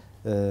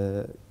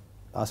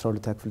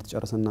 12 ክፍል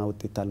ተጨርሰና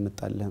ውጤት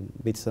አልመጣልህም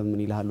ቤተሰብ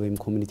ምን ይልሃል ወይም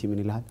ኮሚኒቲ ምን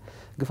ይልሃል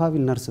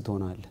ግፋቢል ነርስ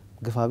ትሆናለህ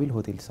ግፋቢል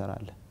ሆቴል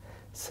ትሰራለህ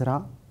ስራ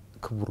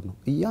ክቡር ነው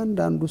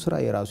እያንዳንዱ ስራ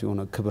የራሱ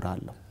የሆነ ክብር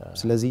አለው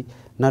ስለዚህ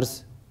ነርስ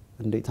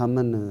እንደ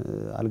ታመን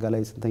አልጋ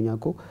ላይ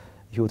ስንተኛኮ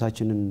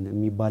ህይወታችንን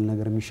የሚባል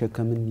ነገር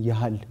የሚሸከምን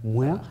ያህል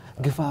ሙያ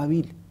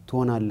ግፋቢል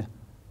ትሆናለህ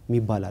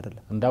የሚባል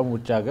አይደለም እንዳው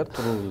ውጭ ሀገር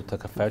ጥሩ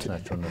ተከፋዮች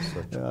ናቸው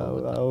እነሱዎች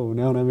አዎ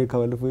ነው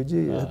አሜሪካ ባለፈው እጂ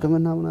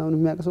ህክምና ምናምን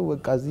የሚያቀሰው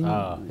በቃ እዚህ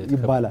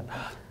ይባላል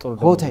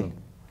ሆቴል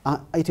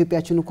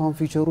ኢትዮጵያችን እንኳን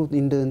ፊቸሩ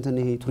እንትን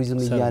ይሄ ቱሪዝም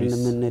ይያልን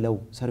ምንለው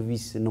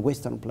ሰርቪስ ነው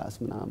ዌስተርን ፕላስ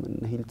ምናምን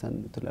ሂልተን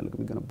ትላልቅ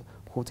የሚገነባ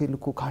ሆቴል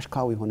እኮ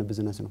ካሽካው የሆነ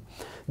ቢዝነስ ነው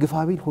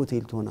ግፋቢል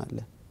ሆቴል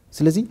ትሆናለህ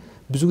ስለዚህ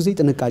ብዙ ጊዜ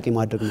ጥንቃቄ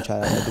ማድረግ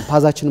መቻል አለብን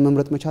ፓዛችንን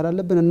መምረጥ መቻል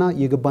አለብን እና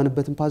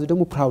የገባንበትን ፓዝ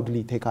ደግሞ ፕራውድሊ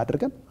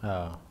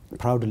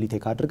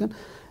ቴክ አድርገን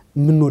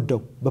ምንወደው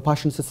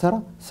በፓሽን ስትሰራ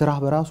ስራ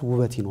በራሱ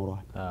ውበት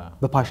ይኖረዋል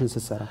በፓሽን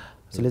ስትሰራ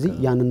ስለዚህ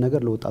ያንን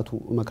ነገር ለወጣቱ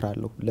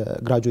እመክራለሁ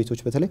ለግራጁዌቶች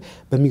በተለይ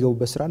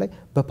በሚገቡበት ስራ ላይ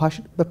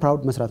በፓሽን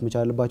በፕራውድ መስራት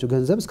መቻል አለባቸው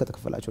ገንዘብ እስከ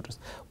ተከፈላቸው ድረስ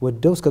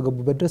ወደው እስከ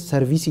ገቡበት ድረስ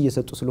ሰርቪስ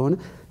እየሰጡ ስለሆነ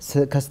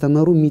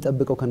ከስተመሩ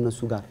የሚጠብቀው ከነሱ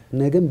ጋር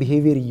ነገም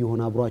ቢሄቪየር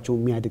እየሆነ አብሯቸው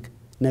የሚያድግ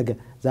ነገ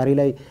ዛሬ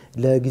ላይ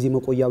ለጊዜ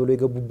መቆያ ብለው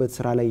የገቡበት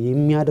ስራ ላይ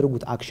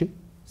የሚያደርጉት አክሽን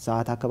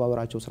ሰዓት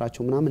አከባበራቸው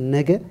ስራቸው ምናምን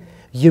ነገ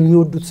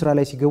የሚወዱት ስራ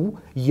ላይ ሲገቡ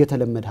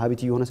እየተለመደ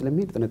ሀቢት እየሆነ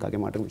ስለሚሄድ ጥንቃቄ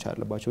ማድረግ መቻል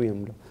አለባቸው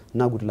የሚለው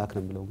እና ጉድ ላክ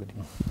ነው የሚለው እንግዲህ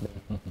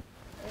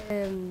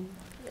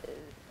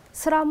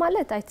ስራ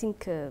ማለት አይ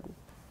ቲንክ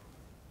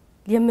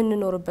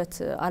የምንኖርበት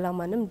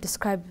አላማንም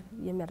ዲስክራይብ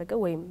የሚያደርገው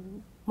ወይም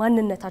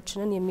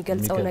ማንነታችንን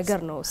የሚገልጸው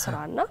ነገር ነው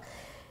ስራና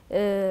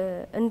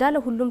እንዳለ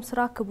ሁሉም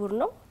ስራ ክቡር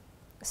ነው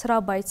ስራ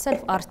ባይ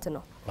ኢትሰልፍ አርት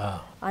ነው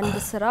አንድ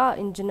ስራ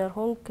ኢንጂነር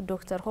ሆንክ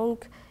ዶክተር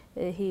ሆንክ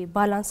ይሄ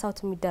ባላንስ አውት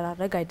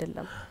የሚደራረግ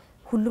አይደለም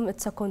ሁሉም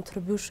it's a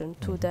contribution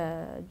to the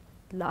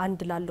ለአንድ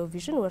ላለው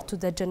vision or to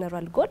the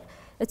general goal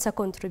it's a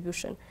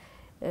contribution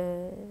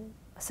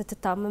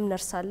ስትታመም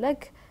ነርስ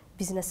አለክ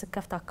ቢዝነስ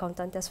ከፍታ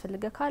አካውንታንት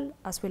ያስፈልገካል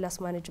as well as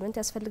management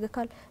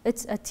ያስፈልገካል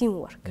it's a team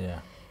work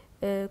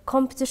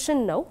competition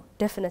ነው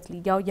definitely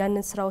ያው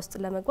ያንን ስራ ውስጥ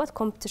ለመግባት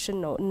competition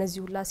ነው እነዚህ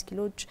ሁላ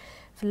ስኪሎች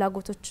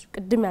ፍላጎቶች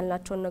ቅድም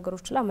ያልናቸው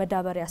ነገሮች ላይ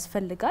መዳበር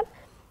ያስፈልጋል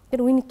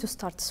ግን we need to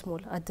start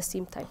small at the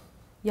same time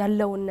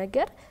ያለውን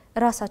ነገር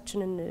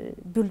ራሳችንን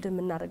ቢልድ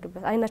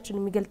የምናደርግበት አይናችንን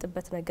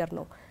የሚገልጥበት ነገር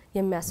ነው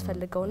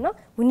የሚያስፈልገውና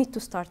we need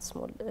to start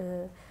small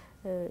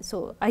so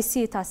I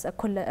see it as a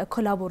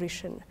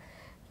collaboration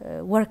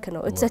work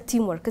ነው it's a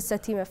team work it's a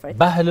team effort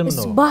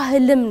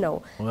ባህልም ነው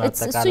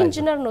እሱ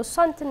ኢንጂነር ነው እሱ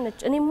አንተነች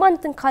እኔ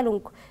ማንተን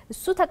ካልንኩ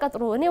እሱ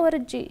ተቀጥሮ እኔ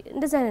ወርጄ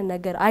እንደዛ አይነት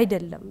ነገር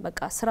አይደለም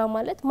በቃ ስራ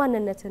ማለት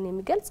ማንነትን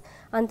የሚገልጽ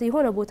አንተ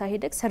የሆነ ቦታ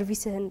ሄደክ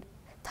ሰርቪስህን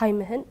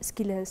ታይምህን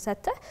ስኪልህን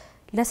ሰጥተህ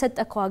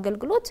ለሰጠከው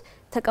አገልግሎት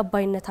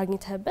ተቀባይነት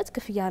አግኝተህበት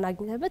ክፍያን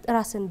አግኝተህበት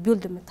ራስን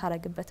ቢልድ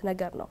የምታረግበት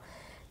ነገር ነው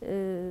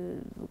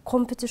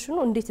ኮምፒቲሽኑ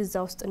እንዴት እዛ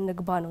ውስጥ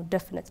እንግባ ነው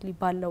ዴፊኒትሊ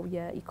ባለው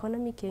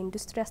የኢኮኖሚክ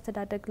የኢንዱስትሪ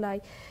አስተዳደግ ላይ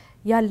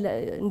ያለ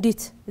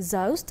እንዴት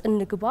እዛ ውስጥ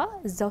እንግባ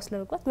እዛ ውስጥ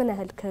ለመግባት ምን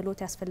ያህል ክህሎት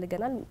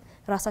ያስፈልገናል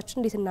ራሳችን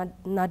እንዴት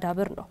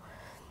እናዳብር ነው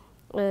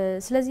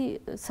ስለዚህ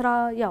ስራ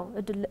ያው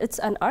it's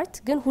an art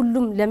ግን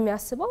ሁሉም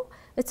ለሚያስበው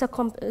it's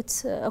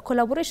a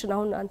collaboration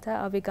አሁን አንተ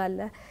አቤጋለ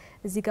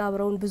እዚህ ጋር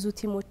አብረውን ብዙ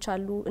ቲሞች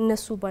አሉ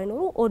እነሱ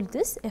ባይኖሩ all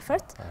this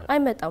effort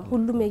አይመጣም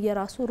ሁሉም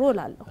የየራሱ ሮል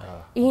አለው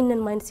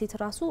ይሄንን ማይንድሴት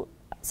ራሱ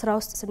ስራ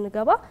ውስጥ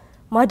ስንገባ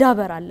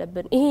ማዳበር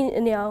አለብን ይሄ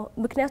እኔ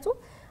ምክንያቱም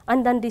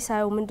አንዳንዴ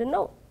ሳይው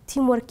ምንድነው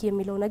ቲም ወርክ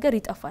የሚለው ነገር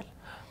ይጠፋል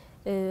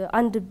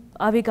አንድ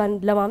አቤጋን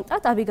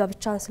ለማምጣት አቤጋ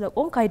ብቻን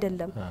ስለቆምክ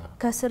አይደለም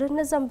ከስር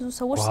እነዛም ብዙ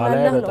ሰዎች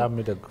ስላለው ነው በጣም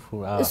ይደግፉ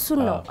እሱ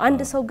ነው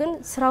አንድ ሰው ግን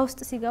ስራ ውስጥ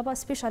ሲገባ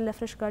ስፔሻል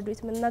ለፍሬሽ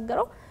ግራጁዌት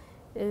ምንናገረው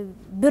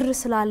ብር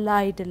ስላላ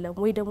አይደለም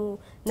ወይ ደግሞ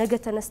ነገ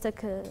ተነስተክ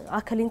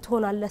አከሊን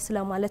ትሆናለህ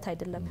ስለማለት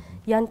አይደለም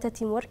ያንተ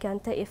ቲም ወርክ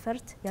ያንተ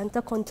ኤፈርት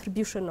ያንተ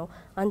ኮንትሪቢዩሽን ነው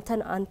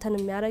አንተን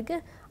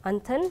የሚያረጋግ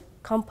አንተን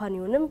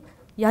ካምፓኒውንም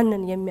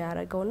ያንን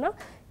የሚያረጋውና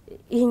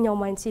ይሄኛው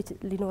ማይንድሴት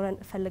ሊኖረን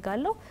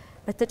ፈልጋለሁ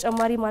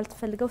በተጨማሪ ማለት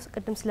ፈልገው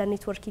ቅድም ስለ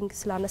ኔትወርኪንግ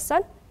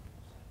ስላነሳን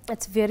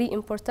it's very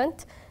important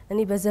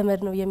እኔ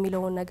በዘመድ ነው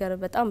የሚለው ነገር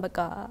በጣም በቃ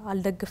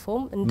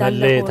አልደግፈውም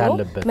እንዳለ ሆኖ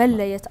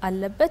መለየት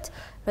አለበት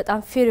በጣም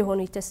ፌር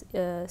የሆነ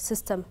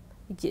ሲስተም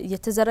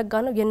የተዘረጋ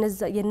ነው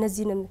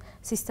የነዚህንም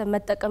ሲስተም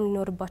መጠቀም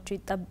ሊኖርባቸው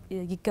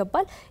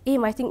ይገባል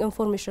ይሄም አይ ቲንክ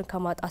ኢንፎርሜሽን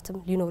ከማጣትም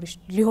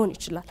ሊሆን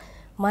ይችላል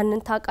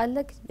ማንን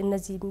ታቃለክ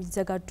እነዚህ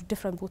የሚዘጋጁ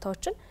ዲፈረንት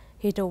ቦታዎችን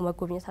ሄደው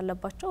መጎብኘት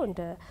አለባቸው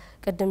እንደ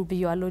ቀደም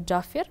ቢያለው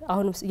ጃፌር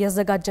አሁንም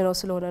ያዘጋጀነው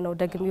ስለሆነ ነው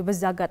ደግሞ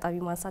በዛ አጋጣሚ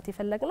ማንሳት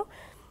የፈለግነው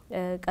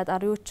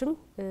ቀጣሪዎችም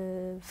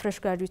ፍሬሽ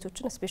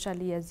ግራጁዌቶችን ስፔሻሊ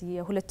የዚህ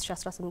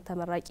የ2018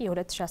 ተመራቂ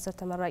የ2010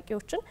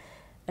 ተመራቂዎችን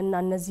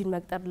እና እነዚህን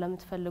መቅጠር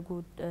ለምትፈልጉ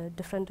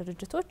ዲፈረንት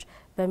ድርጅቶች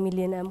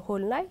በሚሊኒየም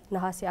ሆል ላይ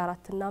ነሐሴ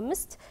 4 እና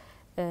 5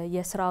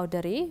 የስራው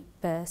ደሬ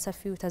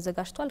በሰፊው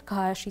ተዘጋጅቷል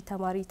ከ20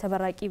 ተማሪ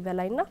ተመራቂ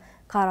በላይና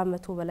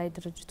ከ400 በላይ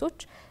ድርጅቶች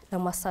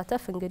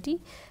ለማሳተፍ እንግዲህ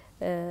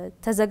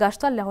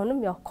ተዘጋጅቷል አሁንም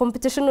ያው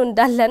ኮምፒቲሽኑ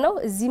እንዳለ ነው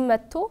እዚህ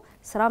መጥቶ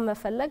ስራ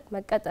መፈለግ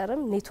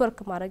መቀጠርም ኔትወርክ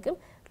ማድረግም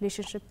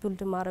ሪሌሽንሺፕ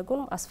ቢልድ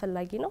ማድረጉም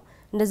አስፈላጊ ነው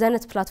እንደዚህ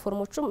አይነት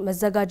ፕላትፎርሞችም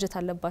መዘጋጀት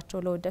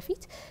አለባቸው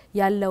ለወደፊት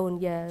ያለውን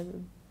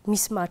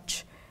የሚስማች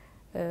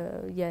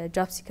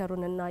የጆብ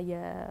ሲከሩንና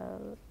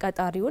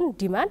የቀጣሪውን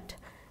ዲማንድ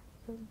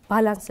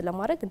ባላንስ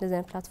ለማድረግ እንደዚህ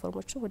አይነት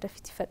ፕላትፎርሞችም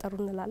ወደፊት ይፈጠሩ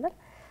እንላለን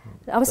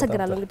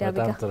አመሰግናለሁ እንግዲህ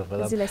አቤጋ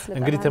እዚህ ላይ ስለተናገረ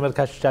እንግዲህ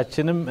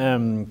ተመልካቾቻችንም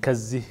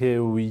ከዚህ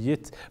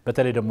ውይይት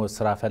በተለይ ደግሞ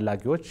ስራ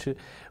ፈላጊዎች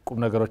ቁም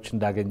ነገሮች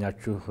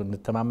እንዳገኛችሁ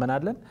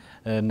እንተማመናለን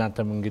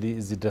እናንተም እንግዲህ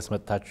እዚህ ድረስ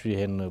መጣችሁ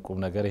ይሄን ቁም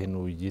ነገር ይሄን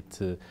ውይይት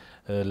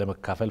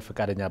ለመካፈል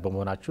ፈቃደኛ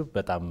በመሆናችሁ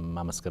በጣም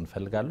ማመስገን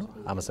ፈልጋለሁ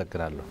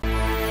አመሰግናለሁ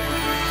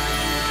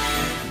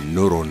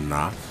ኑሮና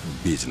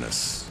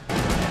ቢዝነስ